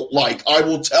I don't like, I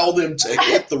will tell them to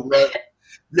hit the road.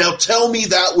 Now tell me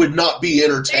that would not be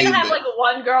entertainment. They have like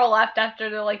one girl left after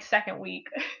the second week.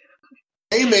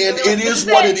 Hey man, it is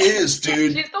what it is,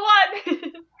 dude. She's the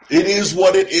one. It is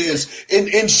what it is.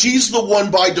 And she's the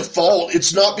one by default.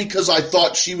 It's not because I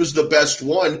thought she was the best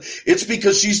one. It's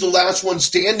because she's the last one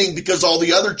standing, because all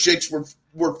the other chicks were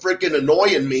freaking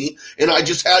annoying me, and I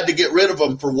just had to get rid of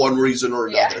them for one reason or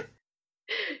another. Yeah.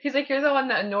 He's like, you're the one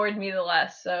that annoyed me the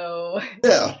less, so...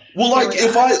 Yeah. Well,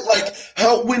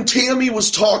 how when Tammy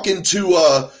was talking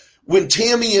to, when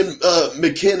Tammy and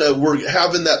McKenna were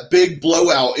having that big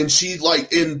blowout, and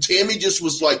and Tammy just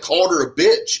was called her a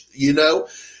bitch,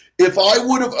 If I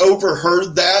would have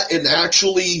overheard that and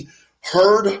actually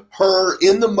heard her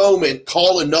in the moment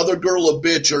call another girl a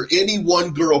bitch, or any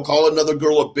one girl call another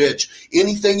girl a bitch,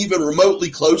 anything even remotely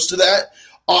close to that,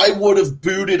 I would have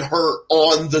booted her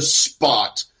on the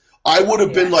spot. I would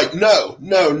have been like, no.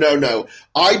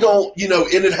 I don't,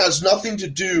 and it has nothing to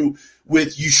do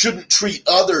with you shouldn't treat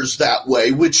others that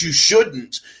way, which you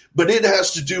shouldn't, but it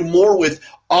has to do more with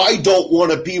I don't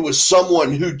want to be with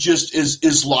someone who just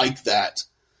is like that.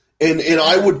 And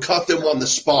I would cut them on the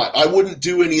spot. I wouldn't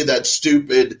do any of that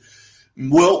stupid,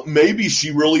 well, maybe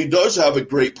she really does have a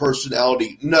great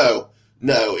personality. No.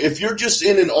 If you're just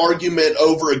in an argument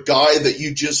over a guy that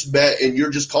you just met and you're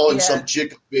just calling some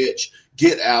chick a bitch,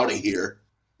 get out of here.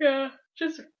 Yeah,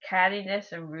 just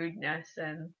cattiness and rudeness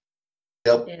and,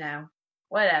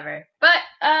 whatever. But,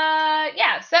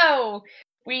 so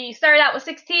we started out with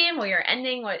 16. We are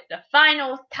ending with the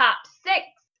final top 6.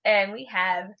 And we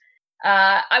have...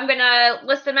 I'm going to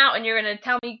list them out, and you're going to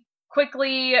tell me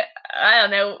quickly, I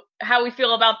don't know, how we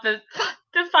feel about the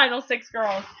final 6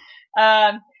 girls.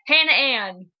 Hannah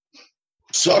Ann.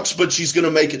 Sucks, but she's going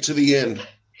to make it to the end.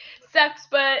 Sucks,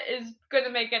 but is going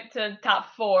to make it to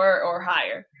top 4 or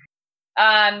higher.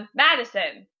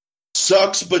 Madison.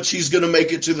 Sucks, but she's going to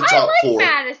make it to the top 4.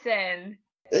 Madison.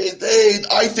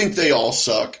 I think they all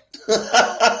suck.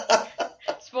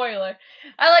 Spoiler.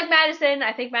 I like Madison.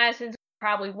 I think Madison's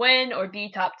probably win or be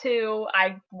top 2.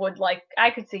 I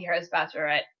could see her as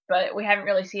Bachelorette, but we haven't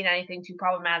really seen anything too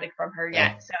problematic from her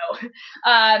yet. So,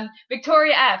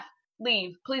 Victoria F,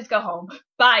 leave. Please go home.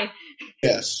 Bye.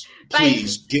 Yes.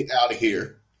 Please get out of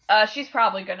here. She's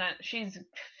probably I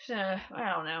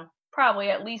don't know, probably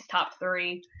at least top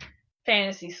 3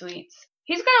 fantasy suites.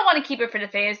 He's gonna want to keep it for the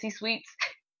fantasy suites.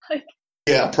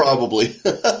 Yeah, probably.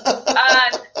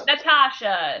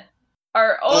 Natasha.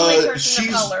 Our only person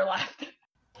of color left.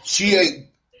 She ain't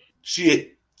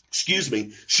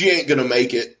gonna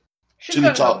make it to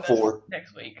the top 4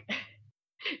 next week.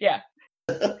 Yeah.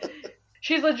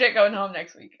 She's legit going home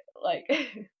next week.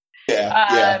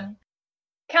 Yeah.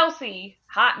 Kelsey,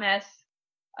 hot mess.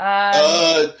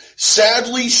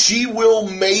 Sadly, she will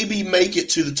maybe make it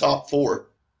to the top 4.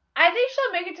 I think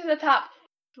she'll make it to the top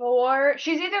 4.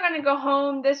 She's either going to go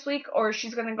home this week, or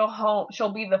she's going to go home.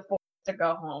 She'll be the 4th to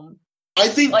go home. I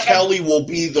think Kelly will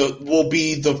be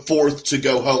the fourth to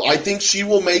go home. I think she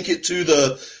will make it to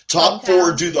the top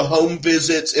four, do the home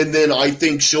visits, and then I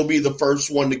think she'll be the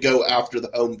first one to go after the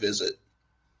home visit.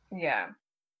 Yeah.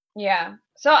 Yeah.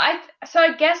 So I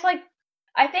guess, like,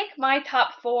 I think my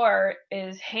top four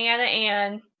is Hannah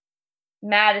Ann,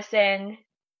 Madison,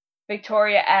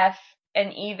 Victoria F,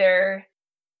 and either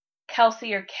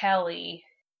Kelsey or Kelly.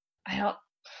 I'm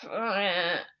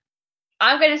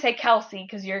going to say Kelsey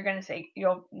because you're going to say,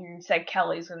 you said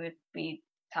Kelly's going to be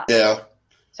top. Yeah.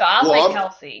 So I'll say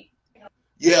Kelsey.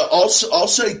 Yeah, I'll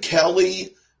say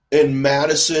Kelly and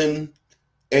Madison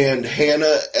and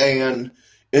Hannah and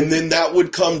then that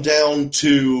would come down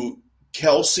to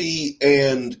Kelsey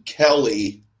and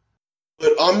Kelly.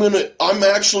 But I'm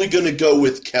actually gonna go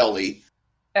with Kelly.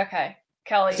 Okay.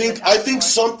 Kelly. I think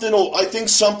something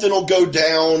will go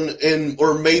down,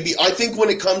 or maybe I think when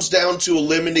it comes down to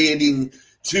eliminating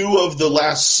 2 of the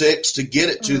last 6 to get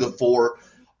it to the 4,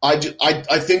 I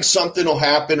think something will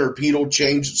happen, or Pete will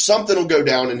change. Something will go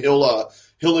down, and he'll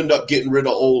end up getting rid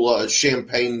of old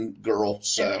Champagne Girl.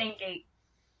 So. Champagne Gate.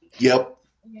 Yep.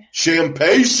 Yeah.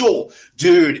 Champagne,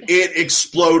 dude, it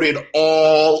exploded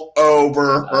all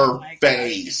over her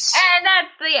face. And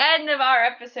that's the end of our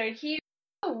episode here.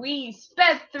 We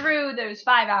sped through those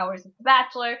 5 hours of The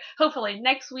Bachelor. Hopefully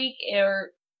next week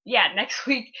it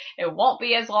won't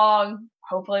be as long.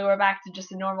 Hopefully we're back to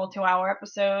just a normal 2-hour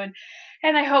episode.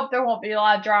 And I hope there won't be a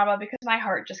lot of drama because my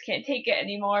heart just can't take it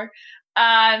anymore.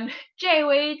 Jay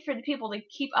Wade, for the people to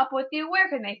keep up with you, where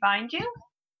can they find you?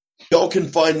 Y'all can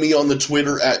find me on the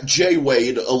Twitter at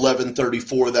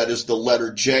jwade1134. That is the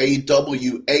letter J,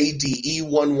 WADE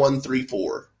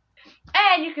 1134.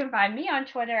 And you can find me on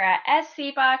Twitter at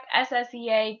SCBock,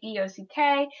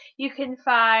 SSEABOCK. You can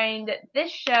find this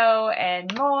show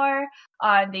and more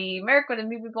on the Merc with a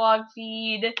Movie Blog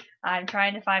feed. I'm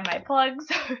trying to find my plugs.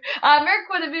 Merc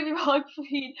with a Movie Blog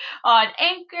feed on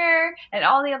Anchor and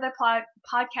all the other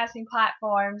podcasting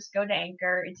platforms. Go to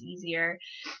Anchor. It's easier.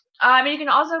 And you can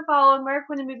also follow Merc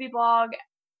with a Movie Blog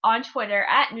on Twitter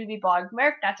at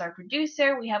MovieBlogMerc. That's our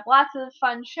producer. We have lots of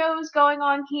fun shows going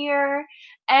on here.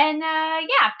 And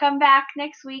come back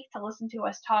next week to listen to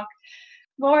us talk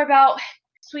more about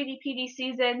Sweetie PD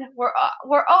season. We're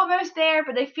almost there,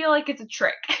 but I feel like it's a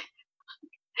trick.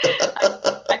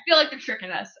 I feel like they're tricking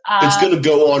us. It's going to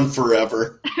go on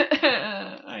forever. All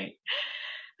right.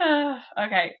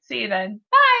 Okay, see you then.